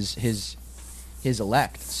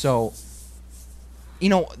elect. So,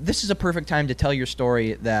 this is a perfect time to tell your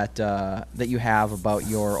story that you have about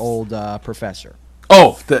your old professor.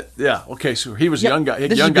 Oh, okay. So he was a young guy.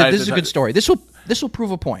 This is a good story. This will prove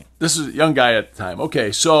a point. This is a young guy at the time.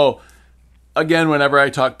 Okay, so again, whenever I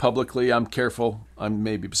talk publicly, I'm careful.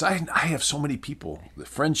 Because I have so many people, the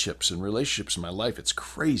friendships and relationships in my life. It's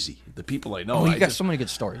crazy. The people I know. Oh, you got so many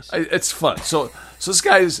good stories. It's fun. So this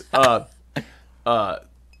guy's. I had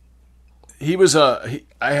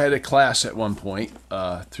a class at one point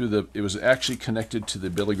it was actually connected to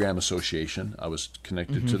the Billy Graham Association. I was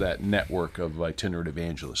connected to that network of itinerant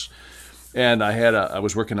evangelists. And I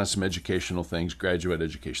was working on some educational things, graduate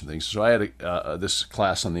education things. So I had this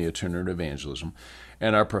class on the itinerant evangelism,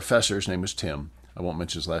 and our professor, his name was Tim. I won't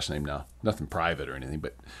mention his last name now. Nothing private or anything,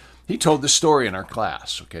 but he told this story in our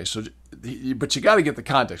class. Okay, so but you got to get the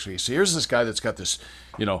context. Okay, so here's this guy that's got this,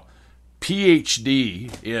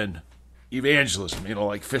 PhD in evangelism,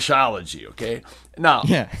 like fishology. Okay, now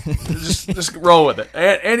just roll with it.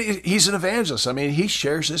 And he's an evangelist. I mean, he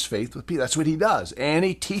shares his faith with people. That's what he does, and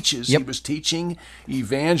he teaches. He was teaching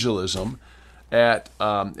evangelism at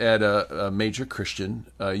a major Christian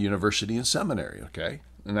university and seminary. Okay.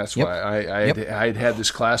 And that's why I had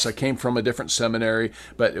this class. I came from a different seminary,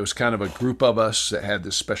 but it was kind of a group of us that had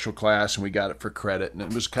this special class, and we got it for credit, and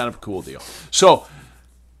it was kind of a cool deal. So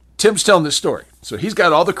Tim's telling this story. So he's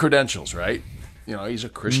got all the credentials, right? He's a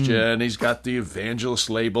Christian. He's got the evangelist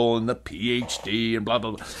label and the PhD and blah,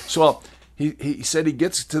 blah, blah. So he said he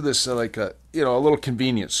gets to this a little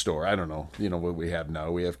convenience store. I don't know, what we have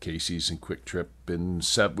now. We have Casey's and Quick Trip, and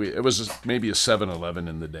it was maybe a 7-Eleven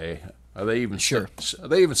in the day. Are they even are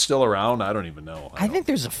they even still around? I don't even know. I think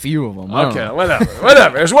there's a few of them. Okay,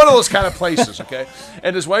 whatever. It's one of those kind of places, okay?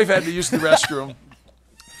 And his wife had to use the restroom,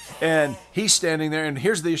 and he's standing there, and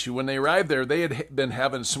here's the issue. When they arrived there, they had been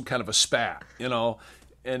having some kind of a spat, and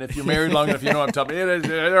if you're married long enough, you know what I'm talking about.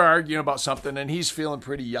 They're arguing about something, and he's feeling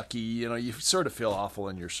pretty yucky. You sort of feel awful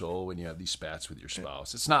in your soul when you have these spats with your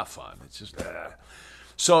spouse. It's not fun. It's just...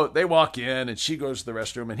 So they walk in, and she goes to the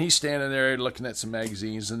restroom, and he's standing there looking at some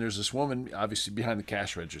magazines, and there's this woman, obviously, behind the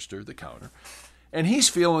cash register, the counter, and he's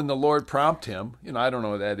feeling the Lord prompt him. I don't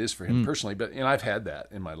know what that is for him personally, but I've had that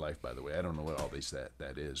in my life, by the way. I don't know what all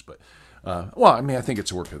that is, but, I think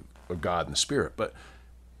it's a work of God and the Spirit, but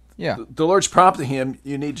the Lord's prompting him,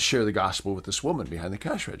 you need to share the gospel with this woman behind the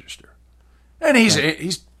cash register. And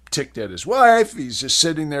he's ticked at his wife. He's just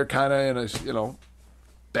sitting there kind of in a,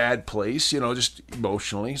 bad place, just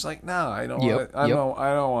emotionally. He's like, no, I don't. I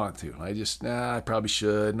don't want to. I probably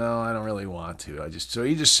should. No, I don't really want to. So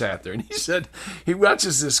he just sat there, and he said he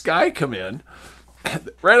watches this guy come in,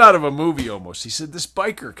 right out of a movie almost. He said, this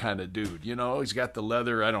biker kind of dude, he's got the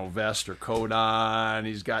leather, I don't know, vest or coat on.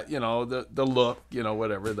 He's got, the look,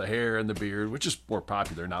 whatever, the hair and the beard, which is more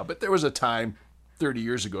popular now. But there was a time 30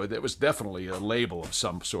 years ago that was definitely a label of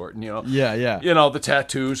some sort. And, Yeah. The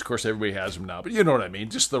tattoos, of course, everybody has them now. But you know what I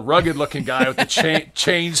mean? Just the rugged looking guy with the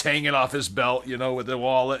chains hanging off his belt, with the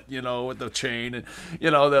wallet, with the chain. And,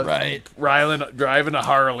 driving a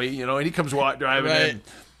Harley, and he comes driving in.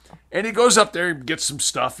 And he goes up there and gets some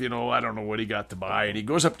stuff, I don't know what he got to buy. And he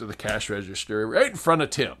goes up to the cash register right in front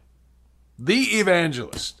of Tim, the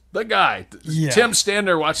evangelist, the guy. Yeah. Tim standing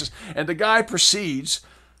there watches, and the guy proceeds,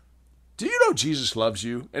 do you know Jesus loves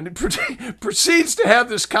you? And he proceeds to have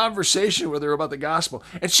this conversation with her about the gospel.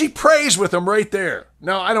 And she prays with him right there.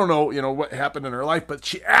 Now, I don't know, what happened in her life, but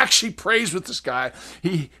she actually prays with this guy.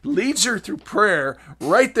 He leads her through prayer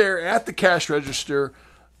right there at the cash register,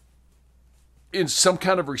 in some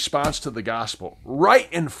kind of response to the gospel, right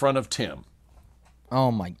in front of Tim. Oh,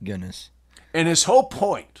 my goodness. And his whole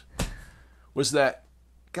point was that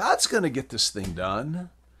God's going to get this thing done,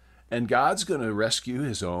 and God's going to rescue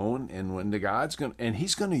his own, and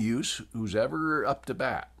he's going to use who's ever up to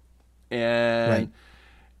bat. And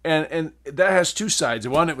and that has two sides.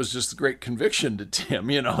 One, it was just a great conviction to Tim,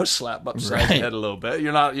 slap upside the head a little bit.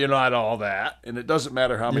 You're not all that, and it doesn't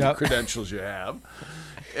matter how many credentials you have.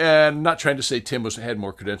 And I'm not trying to say Tim had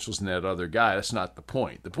more credentials than that other guy. That's not the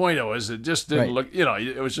point. The point was it just didn't look,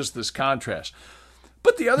 it was just this contrast.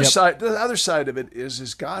 But the other side of it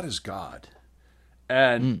is God is God.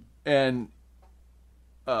 And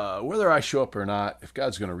whether I show up or not, if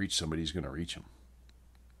God's going to reach somebody, he's going to reach him.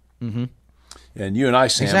 Mm-hmm. And you and I,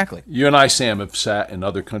 Sam, have sat in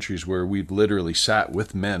other countries where we've literally sat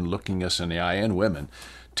with men looking us in the eye, and women,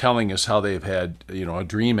 telling us how they've had, a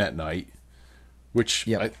dream at night, which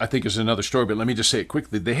I think is another story, but let me just say it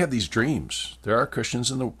quickly. They have these dreams. There are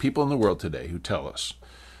Christians and people in the world today who tell us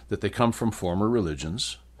that they come from former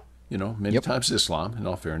religions, many times Islam, in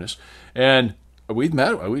all fairness. And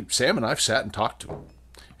Sam and I have sat and talked to them.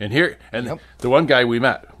 And the one guy we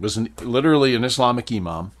met was literally an Islamic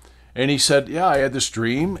imam, and he said, I had this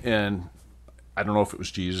dream, and I don't know if it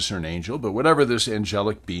was Jesus or an angel, but whatever this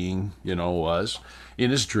angelic being, was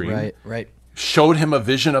in his dream. Right. Showed him a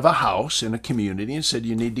vision of a house in a community and said,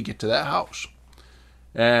 you need to get to that house.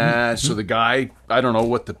 And so the guy, I don't know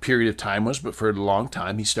what the period of time was, but for a long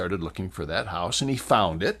time he started looking for that house, and he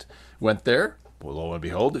found it, went there. Well, lo and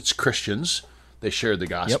behold, it's Christians. They shared the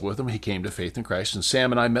gospel with him. He came to faith in Christ. And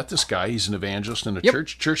Sam and I met this guy. He's an evangelist and a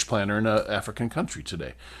church planner in an African country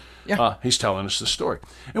today. Yeah. He's telling us the story.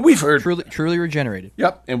 And we've heard... Truly regenerated.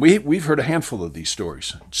 Yep. And we've heard a handful of these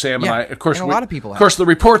stories. Sam and I, of course... And a lot of people have. Of course, the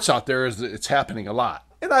reports out there is that it's happening a lot.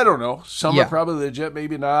 And I don't know. Some are probably legit,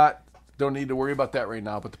 maybe not. Don't need to worry about that right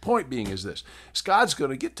now. But the point being is this. God's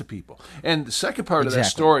going to get to people. And the second part of that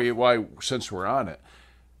story, since we're on it,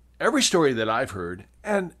 every story that I've heard,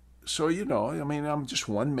 and so I'm just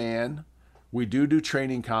one man. We do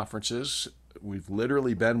training conferences. We've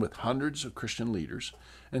literally been with hundreds of Christian leaders.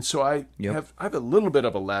 And so I have a little bit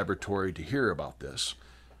of a laboratory to hear about this.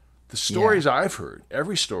 The stories I've heard,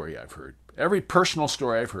 every story I've heard, every personal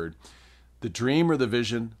story I've heard, the dream or the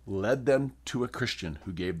vision led them to a Christian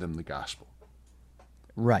who gave them the gospel.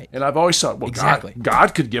 Right. And I've always thought,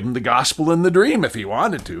 God could give them the gospel in the dream if he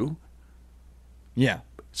wanted to. Yeah.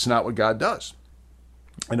 It's not what God does.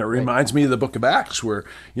 And it reminds me of the book of Acts where,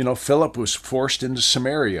 Philip was forced into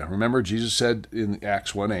Samaria. Remember, Jesus said in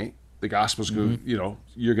Acts 1:8, the gospel's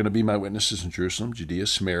you're going to be my witnesses in Jerusalem, Judea,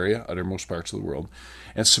 Samaria, uttermost parts of the world.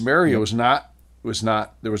 And Samaria was not,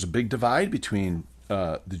 there was a big divide between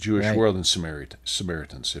the Jewish world and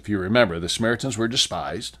Samaritans. If you remember, the Samaritans were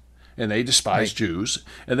despised, and they despised Jews,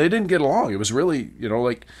 and they didn't get along. It was really,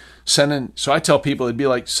 like sending, so I tell people it'd be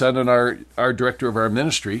like sending our director of our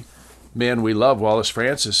ministry, man we love, Wallace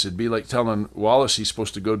Francis. It'd be like telling Wallace he's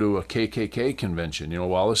supposed to go to a KKK convention.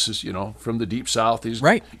 Wallace is, from the deep South. He's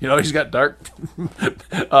he's got dark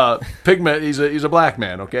pigment. He's a black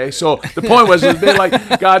man. Okay, so the point was it'd be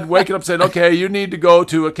like God waking up saying, okay, you need to go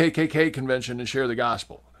to a KKK convention and share the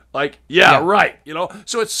gospel. Like, right.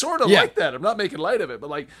 So it's sort of like that. I'm not making light of it,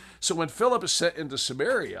 but so when Philip is sent into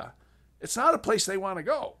Samaria, it's not a place they want to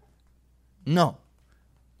go. No.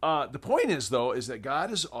 The point is, though, is that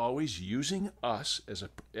God is always using us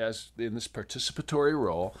as in this participatory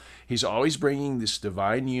role. He's always bringing this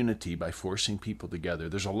divine unity by forcing people together.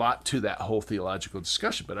 There's a lot to that whole theological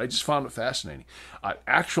discussion, but I just found it fascinating.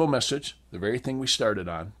 Actual message, the very thing we started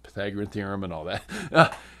on, Pythagorean theorem and all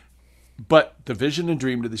that. But the vision and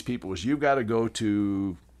dream to these people was, you've got to go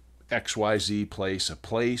to XYZ place, a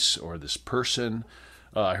place or this person.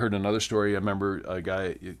 I heard another story. I remember a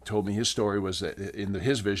guy told me his story was that in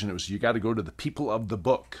his vision, it was you got to go to the people of the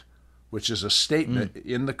book, which is a statement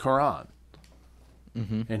in the Quran.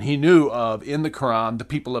 Mm-hmm. And he knew of, in the Quran, the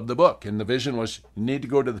people of the book. And the vision was, you need to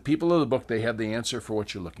go to the people of the book. They have the answer for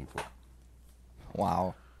what you're looking for.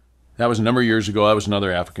 Wow. That was a number of years ago. That was another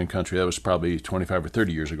African country. That was probably 25 or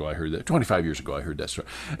 30 years ago I heard that. 25 years ago I heard that story.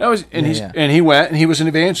 And he went, and he was an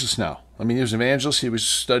evangelist now. I mean, he was an evangelist. He was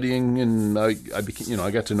studying, and I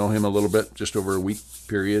got to know him a little bit, just over a week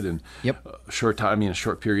period, and a short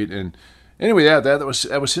period. And anyway, that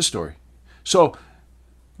was his story. So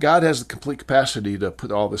God has the complete capacity to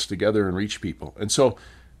put all this together and reach people. And so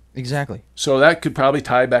exactly. So that could probably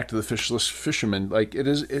tie back to the fishless fisherman. Like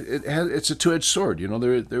it's a two-edged sword. You know,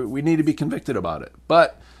 we need to be convicted about it.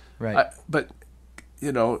 But right.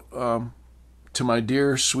 To my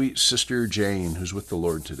dear sweet sister Jane, who's with the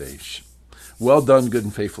Lord today, well done, good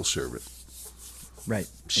and faithful servant. Right.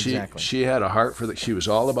 Exactly. She had a heart for she was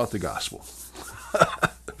all about the gospel.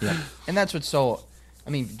 Yeah. And that's what's so. I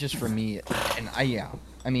mean, just for me, and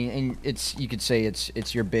and you could say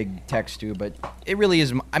it's your big text too, but it really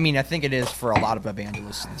is. I mean, I think it is for a lot of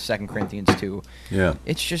evangelists. 2 Corinthians 2. Yeah.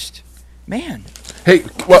 It's just, man. Hey,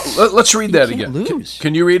 well, let's read that again. Lose.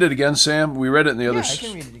 Can you read it again, Sam? We read it in the other. Yeah, I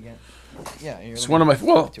can read it again. Yeah, it's one of my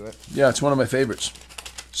it's one of my favorites.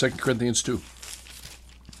 2 Corinthians 2.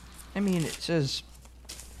 I mean, it says.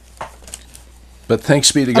 But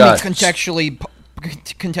thanks be to God. I mean,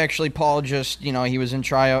 contextually, Paul just, he was in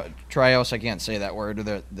Trios, I can't say that word,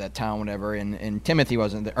 or that town, whatever, and Timothy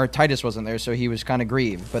wasn't there, or Titus wasn't there, so he was kind of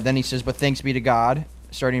grieved. But then he says, but thanks be to God,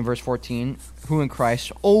 starting in verse 14, who in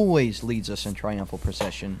Christ always leads us in triumphal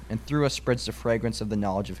procession, and through us spreads the fragrance of the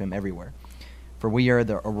knowledge of him everywhere. For we are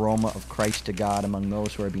the aroma of Christ to God among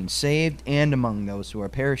those who are being saved and among those who are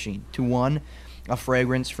perishing. To one, a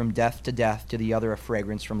fragrance from death to death, to the other a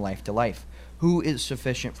fragrance from life to life. Who is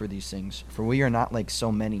sufficient for these things? For we are not like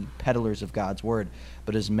so many peddlers of God's word,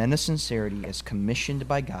 but as men of sincerity, as commissioned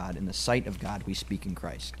by God, in the sight of God, we speak in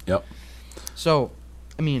Christ. Yep. So,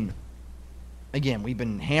 I mean, again, we've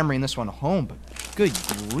been hammering this one home, but good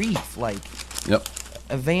grief, yep.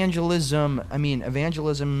 Evangelism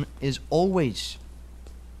is always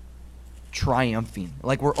triumphing.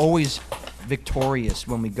 Like, we're always victorious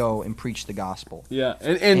when we go and preach the gospel. Yeah,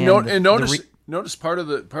 and notice part of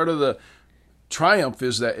the triumph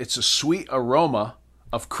is that it's a sweet aroma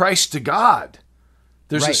of Christ to God.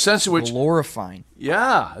 There's a sense in which glorifying.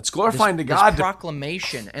 Yeah, it's glorifying to God. This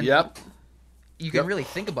proclamation, and you can really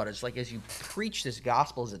think about it. It's like as you preach this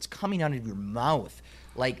gospel, as it's coming out of your mouth,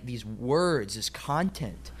 like these words, this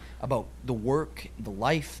content about the work, the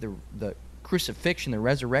life, the crucifixion, the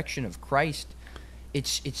resurrection of Christ.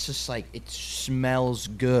 It's just like it smells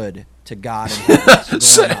good to God in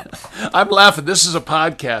heaven. I'm laughing. This is a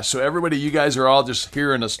podcast, so everybody, you guys are all just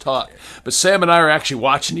hearing us talk. But Sam and I are actually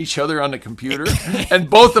watching each other on the computer, and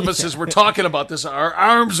both of us, as we're talking about this, our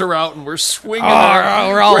arms are out and we're swinging.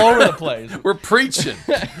 We're all over the place. We're preaching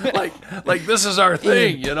like this is our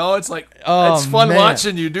thing. It's like it's fun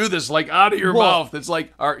watching you do this, like out of your mouth. It's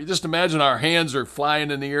like just imagine our hands are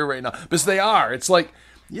flying in the air right now, because they are. It's like.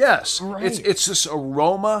 Yes, right. It's this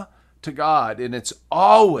aroma to God, and it's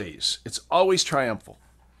always triumphal.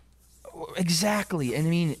 Exactly, and I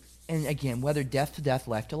mean, and again, whether death to death,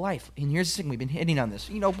 life to life. And here's the thing: we've been hitting on this.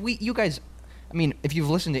 You guys. I mean, if you've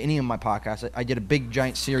listened to any of my podcasts, I did a big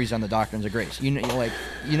giant series on the doctrines of grace.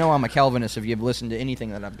 I'm a Calvinist if you've listened to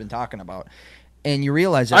anything that I've been talking about, and you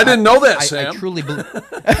realize that I didn't know that, Sam. I truly believe.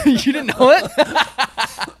 You didn't know it.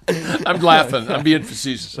 I'm laughing. I'm being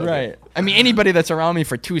facetious. Okay. Right. I mean, anybody that's around me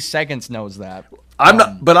for 2 seconds knows that. I'm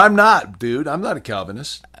not, dude. I'm not a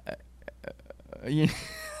Calvinist.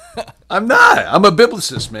 I'm not. I'm a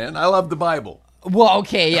biblicist, man. I love the Bible. Well,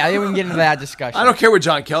 okay, yeah, we can get into that discussion. I don't care what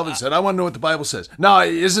John Calvin said. I want to know what the Bible says. Now,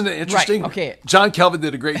 isn't it interesting? Right, okay. John Calvin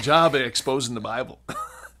did a great job at exposing the Bible.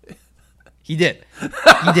 He did,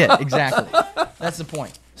 exactly. That's the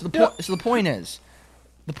point. So the point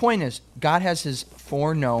is, God has his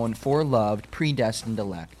foreknown, foreloved, predestined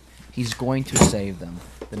elect. He's going to save them.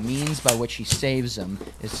 The means by which he saves them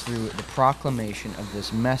is through the proclamation of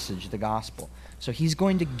this message, the gospel. So he's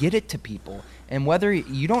going to get it to people. And whether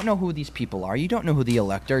you don't know who these people are, you don't know who the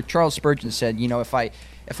elect are. Charles Spurgeon said, if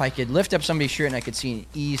I could lift up somebody's shirt and I could see an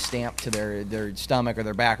E stamped to their stomach or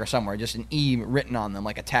their back or somewhere, just an E written on them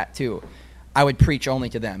like a tattoo, I would preach only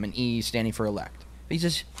to them, an E standing for elect. He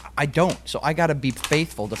says, I don't. So I got to be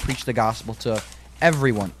faithful to preach the gospel to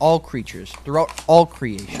everyone, all creatures, throughout all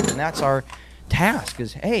creation. And that's our task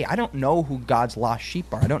is, hey, I don't know who God's lost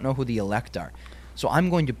sheep are. I don't know who the elect are. So I'm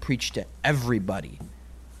going to preach to everybody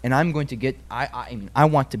and I'm going to get. I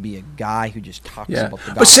want to be a guy who just talks about the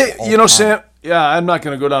gospel. But say, all the time. Sam. Yeah, I'm not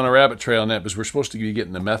going to go down a rabbit trail on that because we're supposed to be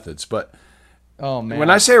getting the methods. But oh man,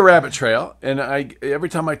 when I say a rabbit trail, and every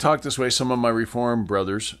time I talk this way, some of my Reformed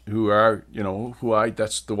brothers who are,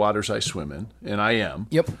 that's the waters I swim in, and I am.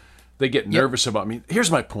 Yep. They get nervous about me.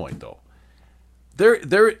 Here's my point, though. There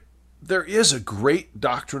is a great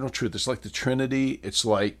doctrinal truth. It's like the Trinity. It's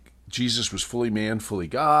like Jesus was fully man, fully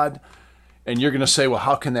God. And you're going to say, well,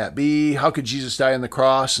 how can that be? How could Jesus die on the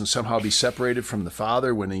cross and somehow be separated from the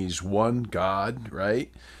Father when he's one God,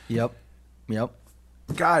 right? Yep.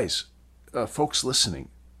 Guys, folks listening,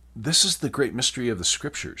 this is the great mystery of the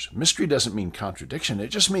Scriptures. Mystery doesn't mean contradiction. It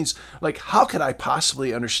just means, like, how could I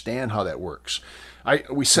possibly understand how that works?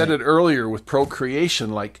 We said it earlier with procreation,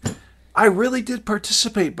 like, I really did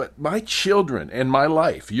participate, but my children and my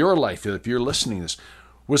life, your life, if you're listening to this,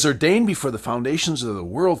 was ordained before the foundations of the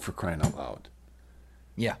world, for crying out loud.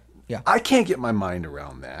 Yeah. I can't get my mind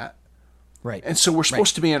around that. Right. And so we're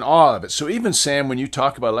supposed to be in awe of it. So even, Sam, when you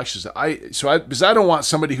talk about elections, because I don't want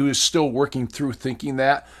somebody who is still working through thinking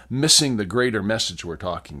that, missing the greater message we're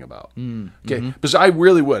talking about. Okay? Because I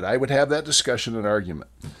really would. I would have that discussion and argument.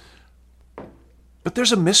 But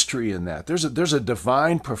there's a mystery in that. There's a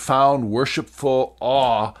divine, profound, worshipful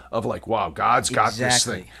awe of like, wow, God's got this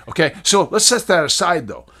thing. Okay, so let's set that aside,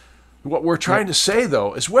 though. What we're trying to say,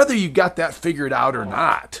 though, is whether you got that figured out or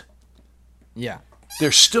not,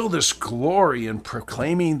 there's still this glory in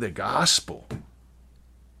proclaiming the gospel.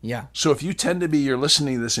 Yeah. So if you tend to be, you're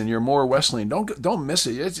listening to this and you're more Wesleyan, don't miss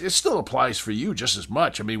it. It still applies for you just as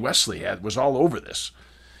much. I mean, Wesley was all over this.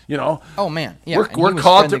 Oh man, yeah. We're he was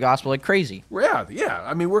called to the gospel like crazy. Yeah.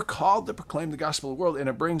 I mean, we're called to proclaim the gospel of the world, and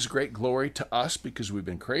it brings great glory to us because we've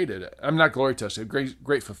been created. I'm not glory to us; it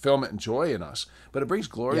great fulfillment and joy in us. But it brings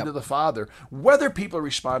glory to the Father, whether people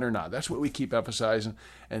respond or not. That's what we keep emphasizing.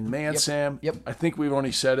 And man, Sam, I think we've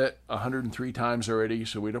only said it 103 times already,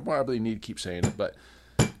 so we don't probably need to keep saying it. But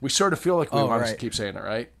we sort of feel like we want to keep saying it,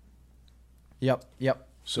 right? Yep.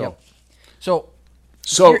 So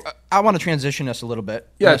here, I want to transition us a little bit.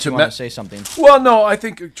 Yeah, you want to say something. Well, no, I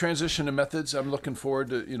think transition to methods. I'm looking forward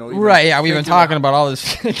to right. Yeah, we've been talking about all this.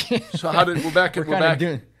 So we're back.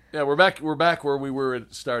 Yeah, we're back where we were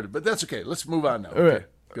at started, but that's okay. Let's move on now. Okay, right.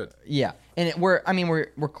 Good. Yeah, and we're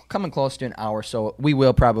coming close to an hour, so we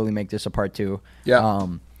will probably make this a part 2. Yeah.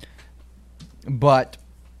 But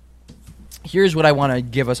here's what I want to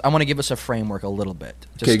give us. I want to give us a framework a little bit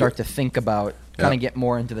to start to think about, kind of get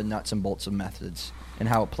more into the nuts and bolts of methods and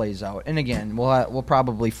how it plays out. And again, we'll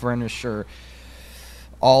probably furnish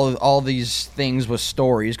all these things with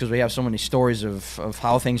stories because we have so many stories of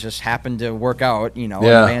how things just happen to work out, in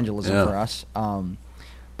evangelism for us.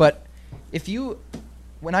 But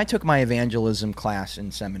when I took my evangelism class in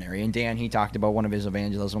seminary, and Dan, he talked about one of his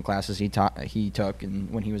evangelism classes he took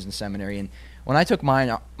when he was in seminary, and when I took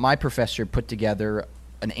mine, my professor put together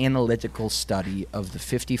an analytical study of the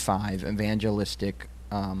 55 evangelistic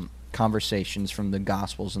conversations from the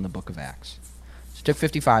Gospels in the book of Acts. So took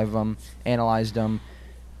 55 of them, analyzed them,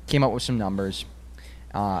 came up with some numbers.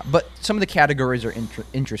 But some of the categories are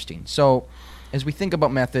interesting. So as we think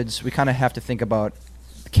about methods, we kind of have to think about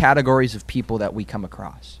the categories of people that we come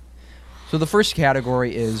across. So the first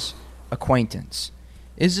category is acquaintance.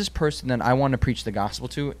 Is this person that I want to preach the gospel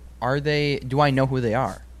to, do I know who they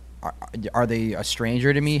are? Are they a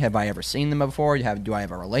stranger to me? Have I ever seen them before? Do I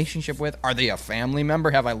have a relationship with? Are they a family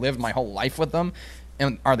member? Have I lived my whole life with them?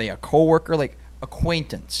 And are they a coworker? Like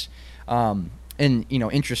acquaintance. And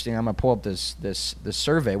interesting. I'm gonna pull up this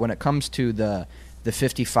survey when it comes to the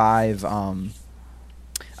 55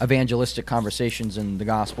 evangelistic conversations in the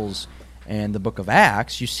Gospels and the Book of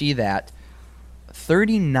Acts. You see that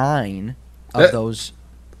 39 of those.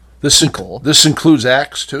 This includes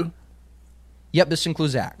Acts too? Yep, this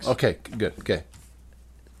includes Acts. Okay, good. Okay.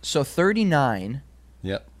 So 39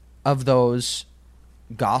 of those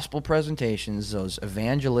gospel presentations, those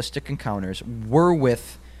evangelistic encounters, were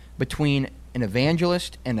between an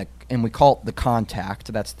evangelist and we call it the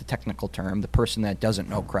contact. That's the technical term, the person that doesn't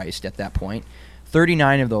know Christ at that point.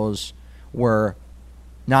 39 of those were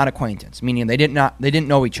not acquaintance, meaning they didn't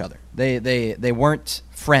know each other. They weren't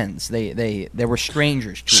friends. They were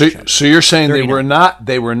strangers to each other. So you're saying 39.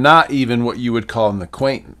 they were not even what you would call an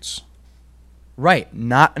acquaintance. Right,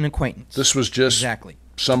 not an acquaintance. This was just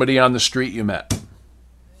somebody on the street you met.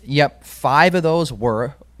 Yep, 5 of those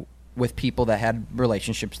were with people that had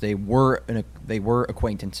relationships. They were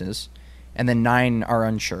acquaintances, and then 9 are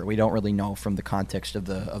unsure. We don't really know from the context of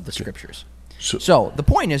the scriptures. So the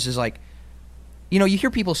point is like, you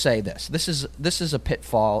hear people say this is a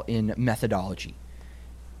pitfall in methodology.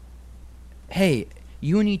 Hey,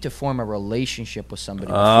 You need to form a relationship with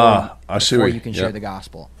somebody before you can share the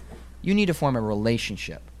gospel. You need to form a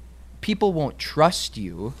relationship. People won't trust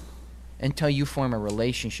you until you form a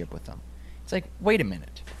relationship with them. It's like, wait a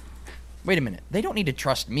minute. They don't need to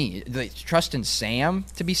trust me. They trust in Sam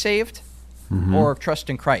to be saved, or trust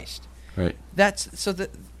in Christ. Right. That's so that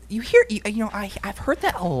you hear. I've heard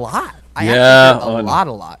that a lot. I actually heard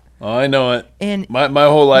a lot. Oh, I know it. And my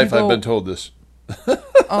whole life I've been told this.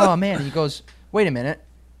 Oh man, he goes, wait a minute.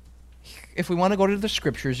 If we want to go to the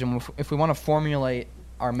scriptures and if we want to formulate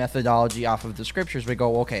our methodology off of the scriptures, we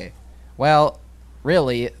go, okay, well,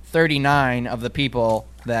 really, 39 of the people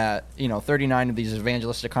that 39 of these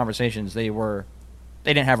evangelistic conversations, they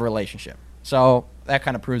didn't have a relationship. So that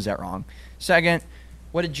kind of proves that wrong. Second,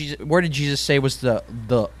 where did Jesus say was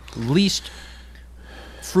the least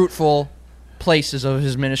fruitful places of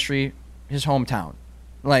his ministry? His hometown.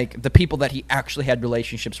 Like the people that he actually had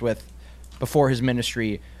relationships with before his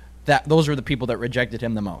ministry, those were the people that rejected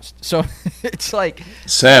him the most. So it's like,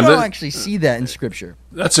 Sam, you don't actually see that in Scripture.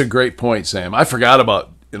 That's a great point, Sam. I forgot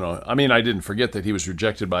about, I didn't forget that he was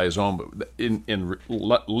rejected by his own, but in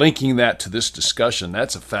linking that to this discussion,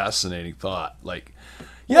 that's a fascinating thought. Like,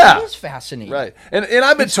 yeah. It is fascinating. Right. And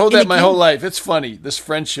I've been told that my whole life. It's funny, this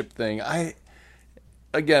friendship thing.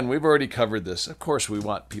 Again, we've already covered this. Of course, we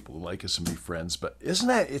want people to like us and be friends, but it's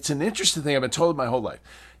an interesting thing I've been told my whole life.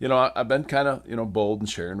 I've been kind of, bold and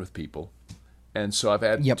sharing with people. And so I've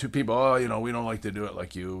had two people, we don't like to do it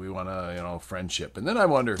like you. We want to, friendship. And then I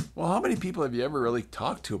wonder, well, how many people have you ever really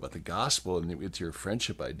talked to about the gospel and with your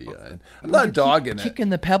friendship idea? And I'm not dogging it. Kicking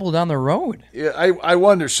the pebble down the road. Yeah, I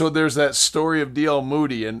wonder. So there's that story of D.L.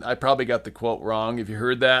 Moody, and I probably got the quote wrong. If you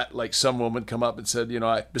heard that, like some woman come up and said,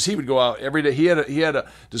 because he would go out every day. He had a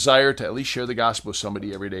desire to at least share the gospel with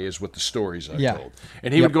somebody every day, is what the stories I've told.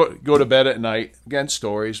 And he would go to bed at night, again,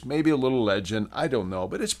 stories, maybe a little legend, I don't know,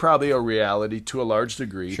 but it's probably a reality to a large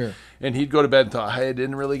degree. Sure. And he'd go to bed and thought, hey, I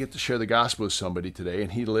didn't really get to share the gospel with somebody today.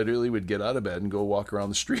 And he literally would get out of bed and go walk around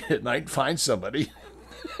the street at night and find somebody.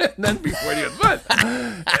 And then before he went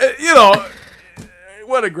to bed,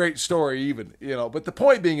 what a great story even, But the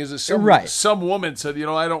point being is that some woman said,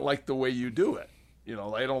 I don't like the way you do it.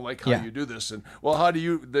 I don't like how you do this. And, well, how do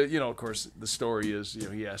you, of course, the story is,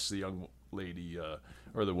 he asked the young lady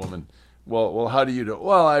or the woman, well, how do you do it?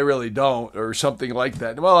 Well, I really don't, or something like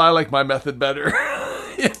that. Well, I like my method better.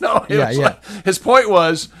 His point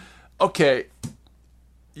was, okay,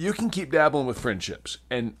 you can keep dabbling with friendships,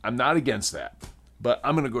 and I'm not against that, but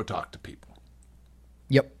I'm going to go talk to people.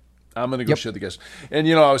 Yep. I'm going to go share the gospel. And,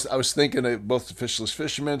 I was thinking of both the fishless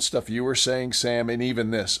fishermen, stuff you were saying, Sam, and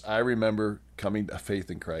even this. I remember coming to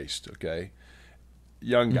faith in Christ, okay?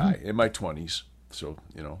 Young guy, in my 20s, so,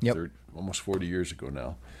 almost 40 years ago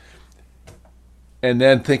now. And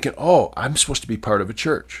then thinking, oh, I'm supposed to be part of a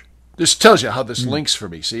church. This tells you how this links for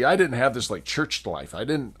me. See, I didn't have this like church life. I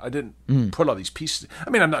didn't put all these pieces.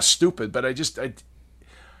 I'm not stupid, but I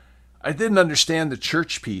didn't understand the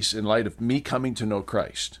church piece in light of me coming to know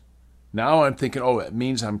Christ. Now I'm thinking, oh, it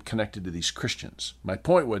means I'm connected to these Christians. My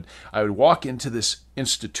point I would walk into this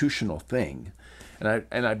institutional thing,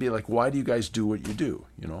 and I'd be like, why do you guys do what you do?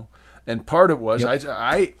 And part of it was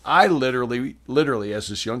I literally, as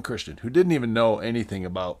this young Christian who didn't even know anything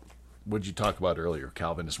about what you talked about earlier,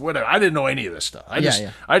 Calvinist, whatever. I didn't know any of this stuff. I just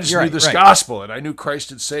knew this gospel, and I knew Christ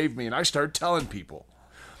had saved me, and I started telling people.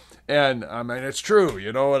 And it's true,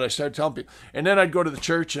 and I started telling people. And then I'd go to the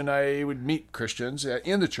church, and I would meet Christians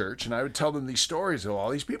in the church, and I would tell them these stories of all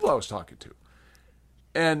these people I was talking to.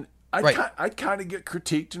 And I'd kind of get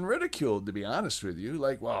critiqued and ridiculed, to be honest with you.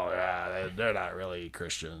 Like, well, they're not really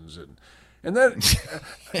Christians. And then,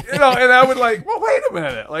 and I would like, well, wait a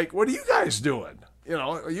minute. Like, what are you guys doing?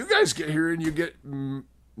 You guys get here and you get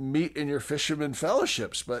meat in your fisherman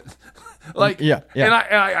fellowships. But, and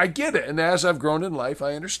I get it. And as I've grown in life,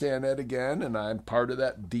 I understand that again. And I'm part of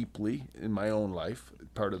that deeply in my own life.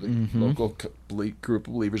 Part of the local group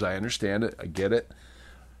of believers. I understand it. I get it.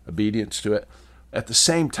 Obedience to it. At the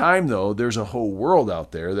same time, though, there's a whole world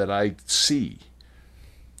out there that I see.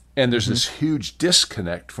 And there's this huge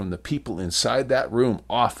disconnect from the people inside that room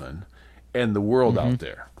often and the world out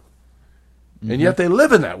there. And yet they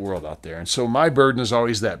live in that world out there. And so my burden is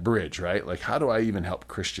always that bridge, right? Like, how do I even help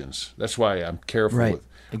Christians? That's why I'm careful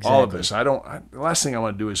with all of this. The last thing I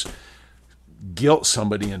want to do is guilt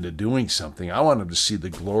somebody into doing something. I want them to see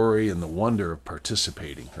the glory and the wonder of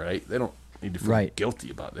participating, right? They don't need to feel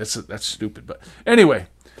guilty about it. That's stupid. But anyway.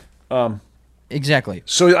 Exactly.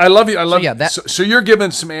 So I love you. So you're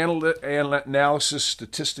giving some analysis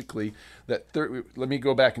statistically that let me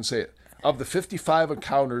go back and say it. Of the 55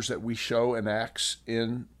 encounters that we show in Acts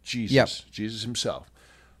in Jesus, Jesus himself,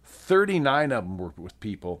 39 of them were with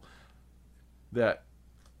people that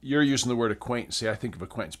you're using the word acquaintance. See, I think of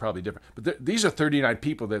acquaintance probably different. But these are 39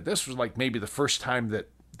 people that this was like maybe the first time that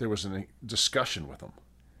there was a discussion with them.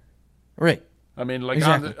 Right. I mean, like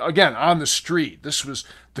Exactly. on the street. This was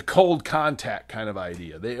the cold contact kind of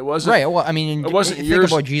idea. It wasn't Right. Well, I mean, It wasn't think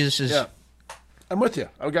years. about Jesus's. Yeah, I'm with you.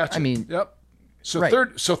 I got you. I mean, yep. So right.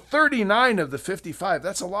 so 39 of the 55.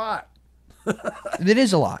 That's a lot. It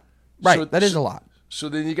is a lot. Right. So- that is a lot. So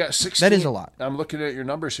then you got 16. That is a lot. I'm looking at your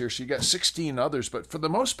numbers here. So you got 16 others, but for the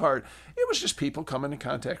most part, it was just people coming in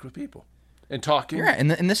contact with people and talking. Yeah, and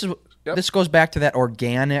this is Yep. this goes back to that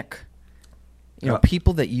organic, Yep.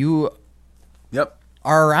 people that you Yep.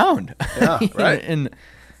 are around. Yeah, right. And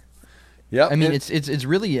Yep. I mean, it's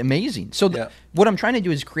really amazing. So Yeah. what I'm trying to do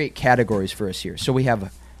is create categories for us here. So we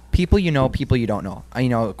have people you know, people you don't know.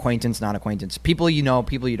 Acquaintance, not acquaintance. People you know,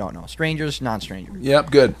 people you don't know. Strangers, non-strangers. Yep.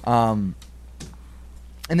 Good.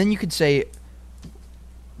 And then you could say,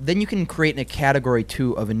 then you can create a category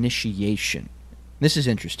too of initiation. This is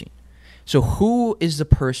interesting. So who is the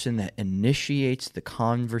person that initiates the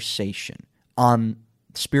conversation on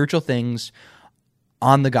spiritual things,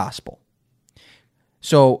 on the gospel?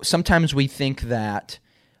 So sometimes we think that,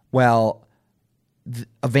 well,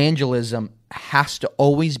 evangelism has to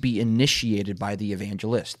always be initiated by the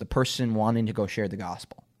evangelist, the person wanting to go share the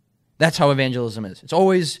gospel. That's how evangelism is. It's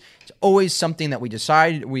always something that we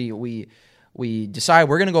decide we decide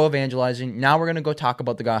we're going to go evangelizing. Now we're going to go talk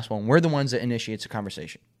about the gospel, and we're the ones that initiates the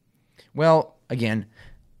conversation. Well, again,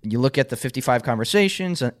 you look at the 55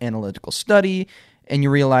 conversations, an analytical study, and you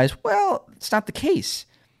realize, well, it's not the case.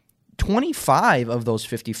 25 of those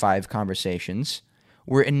 55 conversations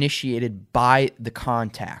were initiated by the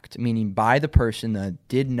contact, meaning by the person that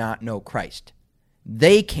did not know Christ.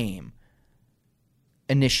 They came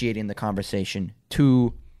initiating the conversation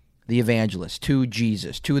to the evangelist, to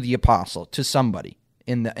Jesus, to the apostle, to somebody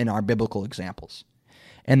in our biblical examples.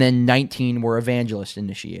 And then 19 were evangelist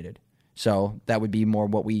initiated. So that would be more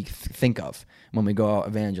what we think of when we go out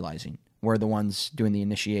evangelizing. We're the ones doing the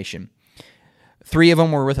initiation. 3 of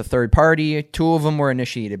them were with a third party, 2 of them were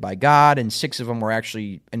initiated by God, and 6 of them were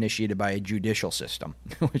actually initiated by a judicial system,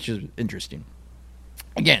 which is interesting.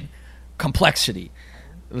 Again, complexity.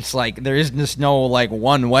 It's like there is just no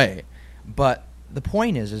one way. But the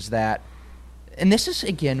point is that, and this is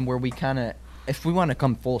again where we kind of, if we want to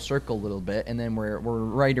come full circle a little bit, and then we're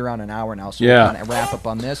right around an hour now, so Yeah. we'll kind of wrap up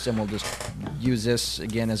on this, and we'll just use this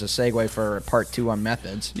again as a segue for part 2 on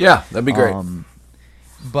methods. Yeah, that'd be great.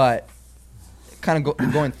 But kind of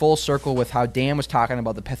going full circle with how Dan was talking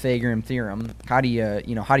about the Pythagorean theorem. How do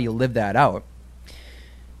you live that out?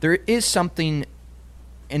 There is something,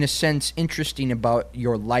 in a sense, interesting about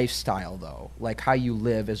your lifestyle, though, like how you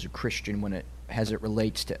live as a Christian as it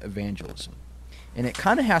relates to evangelism, and it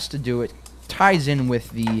kind of has to do. It ties in with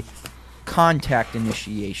the contact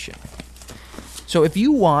initiation. So if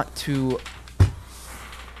you want to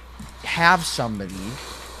have somebody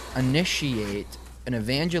initiate an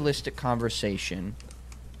evangelistic conversation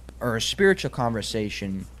or a spiritual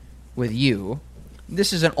conversation with you,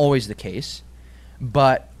 this isn't always the case,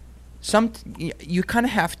 but you kind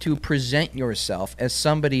of have to present yourself as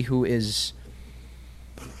somebody who is,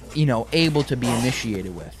 able to be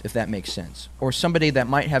initiated with, if that makes sense, or somebody that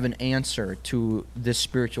might have an answer to this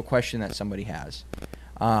spiritual question that somebody has.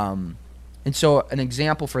 And so an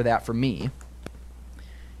example for that for me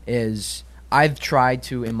is I've tried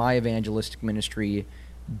to, in my evangelistic ministry,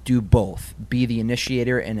 do both, be the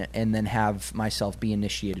initiator and then have myself be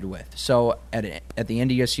initiated with. So at the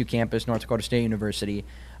NDSU campus, North Dakota State University,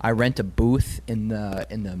 I rent a booth in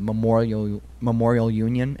the Memorial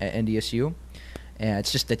Union at NDSU, and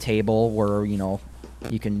it's just a table where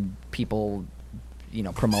people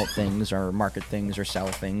promote things or market things or sell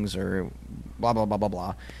things or blah blah blah blah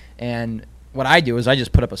blah. And what I do is I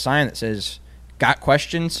just put up a sign that says, "Got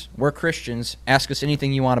questions? We're Christians. Ask us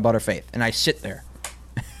anything you want about our faith." And I sit there.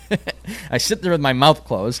 I sit there with my mouth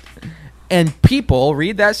closed, and people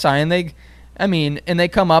read that sign. And they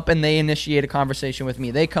come up and they initiate a conversation with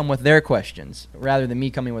me. They come with their questions rather than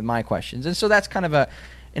me coming with my questions. And so that's kind of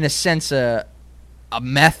in a sense, a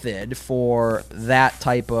method for that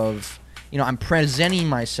type of, I'm presenting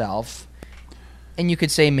myself. And you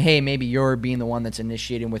could say, hey, maybe you're being the one that's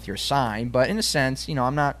initiating with your sign. But in a sense,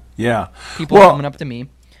 I'm not. Yeah. People are coming up to me.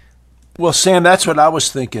 Well, Sam, that's what I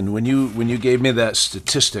was thinking when you gave me that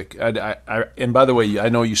statistic. And by the way, I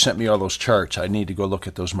know you sent me all those charts. I need to go look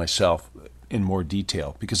at those myself in more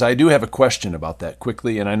detail because I do have a question about that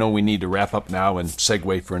quickly, and I know we need to wrap up now and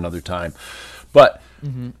segue for another time. But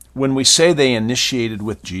when we say they initiated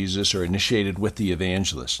with Jesus or initiated with the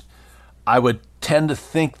evangelist, I would tend to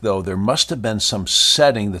think, though, there must have been some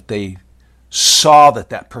setting that they saw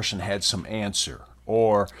that person had some answer.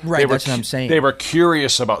 Or right, that's what I'm saying. They were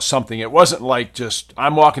curious about something. It wasn't like just,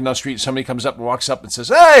 I'm walking down the street and somebody comes up and walks up and says,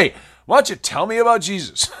 hey, why don't you tell me about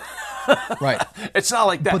Jesus? Right. It's not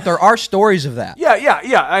like that. But there are stories of that.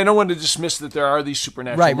 Yeah. I don't want to dismiss that there are these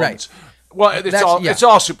supernatural moments. Well, it's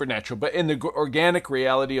all supernatural, but in the organic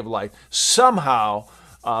reality of life, somehow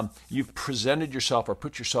you've presented yourself or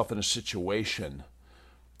put yourself in a situation.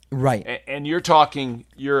 Right. And you're talking,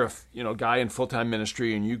 you're a guy in full-time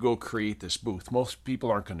ministry and you go create this booth. Most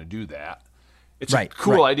people aren't going to do that. It's a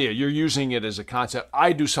cool idea. You're using it as a concept.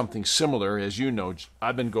 I do something similar. As you know,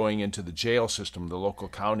 I've been going into the jail system, the local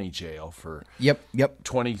county jail, for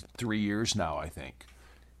 23 years now, I think.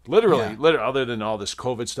 Literally, other than all this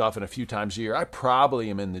COVID stuff and a few times a year, I probably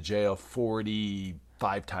am in the jail 40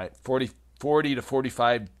 to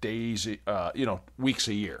 45 days, weeks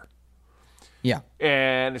a year. Yeah.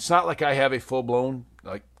 And it's not like I have a full-blown,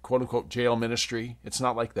 like, quote-unquote jail ministry. It's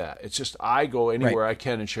not like that. It's just I go anywhere I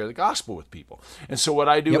can and share the gospel with people. And so what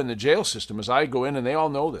I do in the jail system is I go in, and they all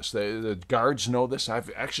know this. The guards know this.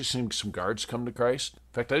 I've actually seen some guards come to Christ.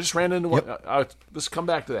 In fact, I just ran into one. Let's come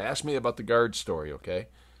back to that. Ask me about the guard story, okay?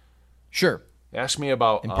 Sure. Ask me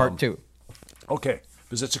about... In part 2. Okay,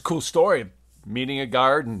 because it's a cool story. Meeting a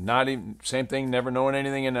guard and not even, same thing, never knowing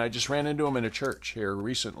anything. And I just ran into him in a church here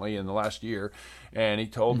recently in the last year. And he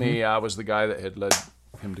told me I was the guy that had led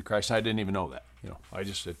him to Christ. And I didn't even know that. I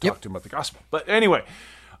just had talked to him about the gospel. But anyway,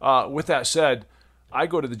 with that said, I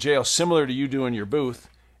go to the jail similar to you do in your booth,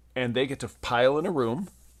 and they get to pile in a room,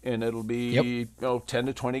 and it'll be 10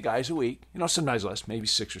 to 20 guys a week. Sometimes less, maybe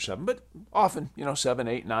 6 or 7, but often 7,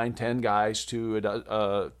 8, 9, 10 guys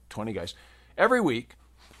to 20 guys every week.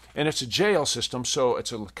 And it's a jail system, so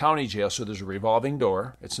it's a county jail, so there's a revolving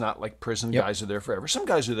door. It's not like prison guys are there forever. Some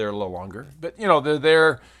guys are there a little longer, but, they're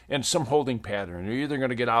there in some holding pattern. They're either going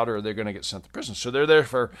to get out or they're going to get sent to prison. So they're there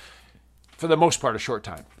for the most part, a short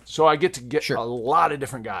time. So I get to get a lot of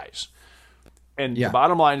different guys. And the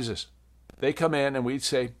bottom line is this. They come in, and we'd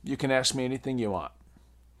say, you can ask me anything you want.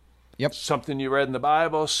 Yep. Something you read in the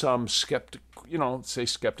Bible, some skeptic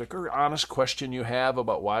or honest question you have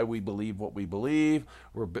about why we believe what we believe.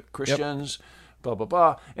 We're Christians, blah, blah,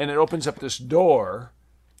 blah. And it opens up this door,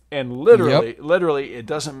 and literally, it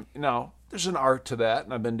doesn't, there's an art to that,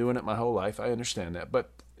 and I've been doing it my whole life. I understand that.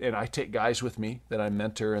 And I take guys with me that I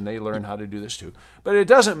mentor, and they learn how to do this too. But it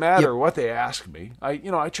doesn't matter what they ask me. I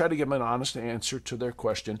try to give them an honest answer to their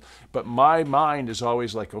question. But my mind is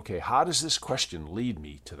always like, okay, how does this question lead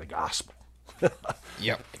me to the gospel?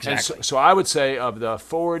 Exactly. And so I would say of the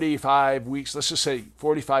 45 weeks, let's just say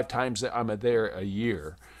 45 times that I'm there a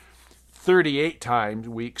year, 38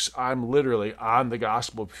 weeks I'm literally on the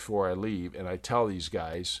gospel before I leave, and I tell these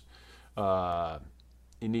guys,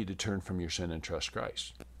 you need to turn from your sin and trust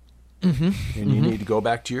Christ. And you need to go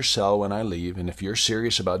back to your cell when I leave, and if you're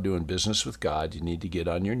serious about doing business with God, you need to get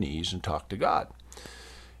on your knees and talk to God.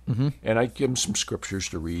 And I give them some scriptures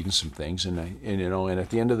to read and some things, and at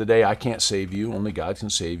the end of the day, I can't save you. Only God can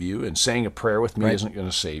save you. And saying a prayer with me isn't going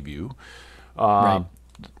to save you. Not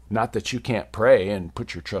that you can't pray and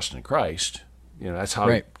put your trust in Christ. That's how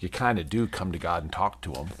you kind of do come to God and talk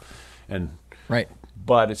to Him.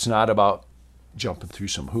 But it's not about jumping through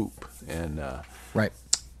some hoop.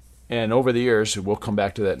 And over the years, we'll come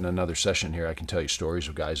back to that in another session here. I can tell you stories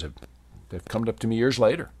of guys they've come up to me years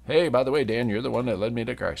later. Hey, by the way, Dan, you're the one that led me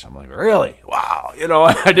to Christ. I'm like, really? Wow.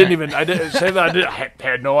 I didn't say that. I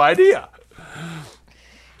had no idea.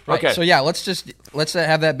 Right. Okay. So let's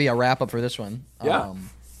have that be a wrap up for this one. Yeah.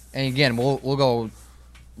 And again, we'll go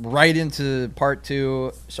right into part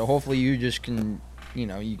 2. So hopefully you just can,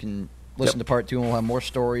 you can listen to part 2, and we'll have more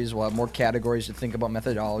stories. We'll have more categories to think about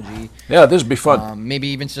methodology. Yeah, this would be fun. Maybe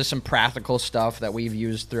even just some practical stuff that we've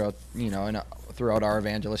used throughout, throughout our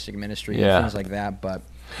evangelistic ministry and things like that. But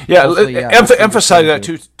emphasize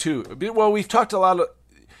that too. Well, we've talked a lot of,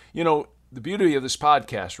 the beauty of this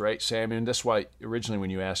podcast, right, Sam? And that's why originally when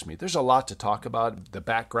you asked me, there's a lot to talk about, the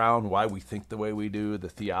background, why we think the way we do, the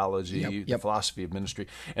theology, the philosophy of ministry,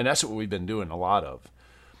 and that's what we've been doing a lot of.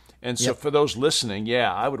 And so for those listening,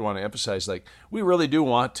 I would want to emphasize, we really do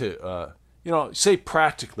want to, say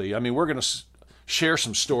practically. I mean, we're going to share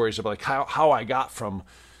some stories of how I got from,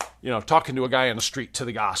 talking to a guy on the street to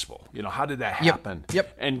the gospel. How did that happen?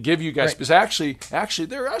 And give you guys, because actually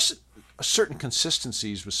there are certain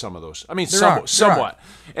consistencies with some of those. I mean, somewhat.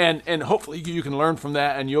 And hopefully you can learn from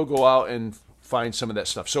that, and you'll go out and find some of that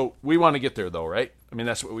stuff. So we want to get there, though, right? I mean,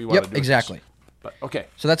 that's what we want to do. Exactly. But okay.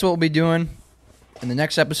 So that's what we'll be doing. in the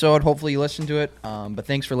next episode. Hopefully you listen to it. But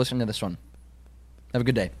thanks for listening to this one. Have a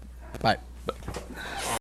good day. Bye.